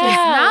know. Yeah, because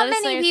not let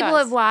us know many your people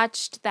thoughts. have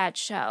watched that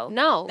show.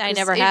 No, I 'cause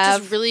never it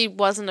have. just really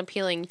wasn't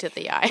appealing to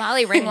the eye.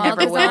 Molly Ringwald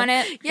Never is will. on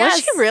it. Yes.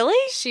 Was she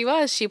really? She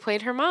was. She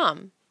played her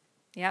mom.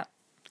 Yep.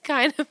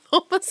 Kind of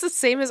almost the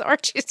same as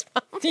Archie's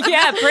mom.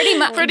 Yeah, pretty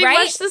much. Pretty right?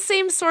 much the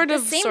same sort of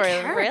same story.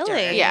 character.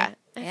 Really? Yeah.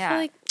 I Yeah. feel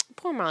like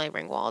poor Molly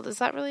Ringwald. Is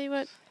that really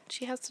what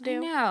she has to I do?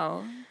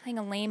 know. Playing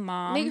a lame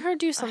mom. Make her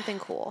do something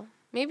cool.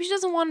 Maybe she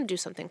doesn't want to do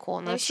something cool,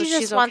 and Maybe that's she what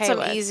just she's wants okay some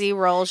with. easy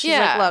roles. She's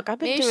Yeah. like, look, I've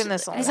been Maybe doing she-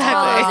 this a exactly.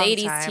 all long those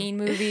 80s time. teen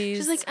movies.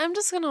 She's like, I'm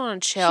just gonna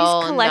want to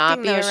chill She's and not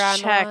collecting be those around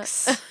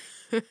checks.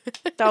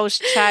 Those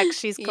checks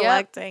she's Yep.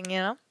 collecting, you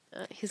know?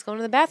 He's going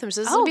to the bathroom,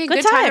 so this Oh, would be a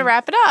good good time to time.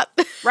 wrap it up.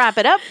 Wrap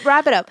it up.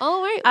 Wrap it up.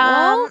 All right.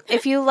 Well,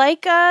 If you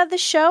like the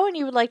show and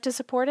you would like to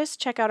support us,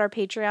 check out our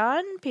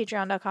Patreon,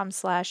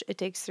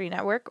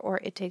 patreon.com/ittakes3network or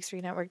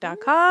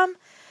ittakes3network.com.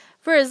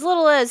 For as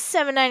little as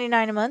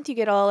 $7.99 a month, you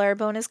get all our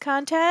bonus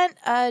content.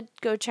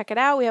 Go check it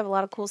out. We have a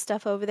lot of cool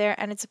stuff over there,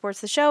 and it supports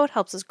the show. It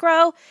helps us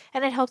grow,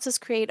 and it helps us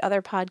create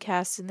other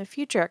podcasts in the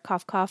future.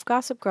 Cough, cough,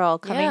 Gossip Girl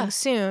coming Yeah.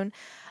 soon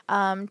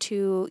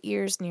to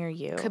ears near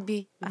you. could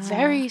be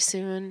very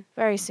soon.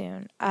 Very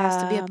soon. It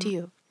has to be up to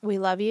you. We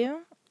love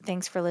you.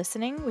 Thanks for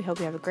listening. We hope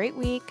you have a great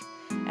week,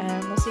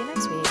 and we'll see you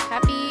next week.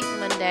 Happy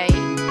Monday.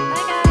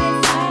 Bye, guys.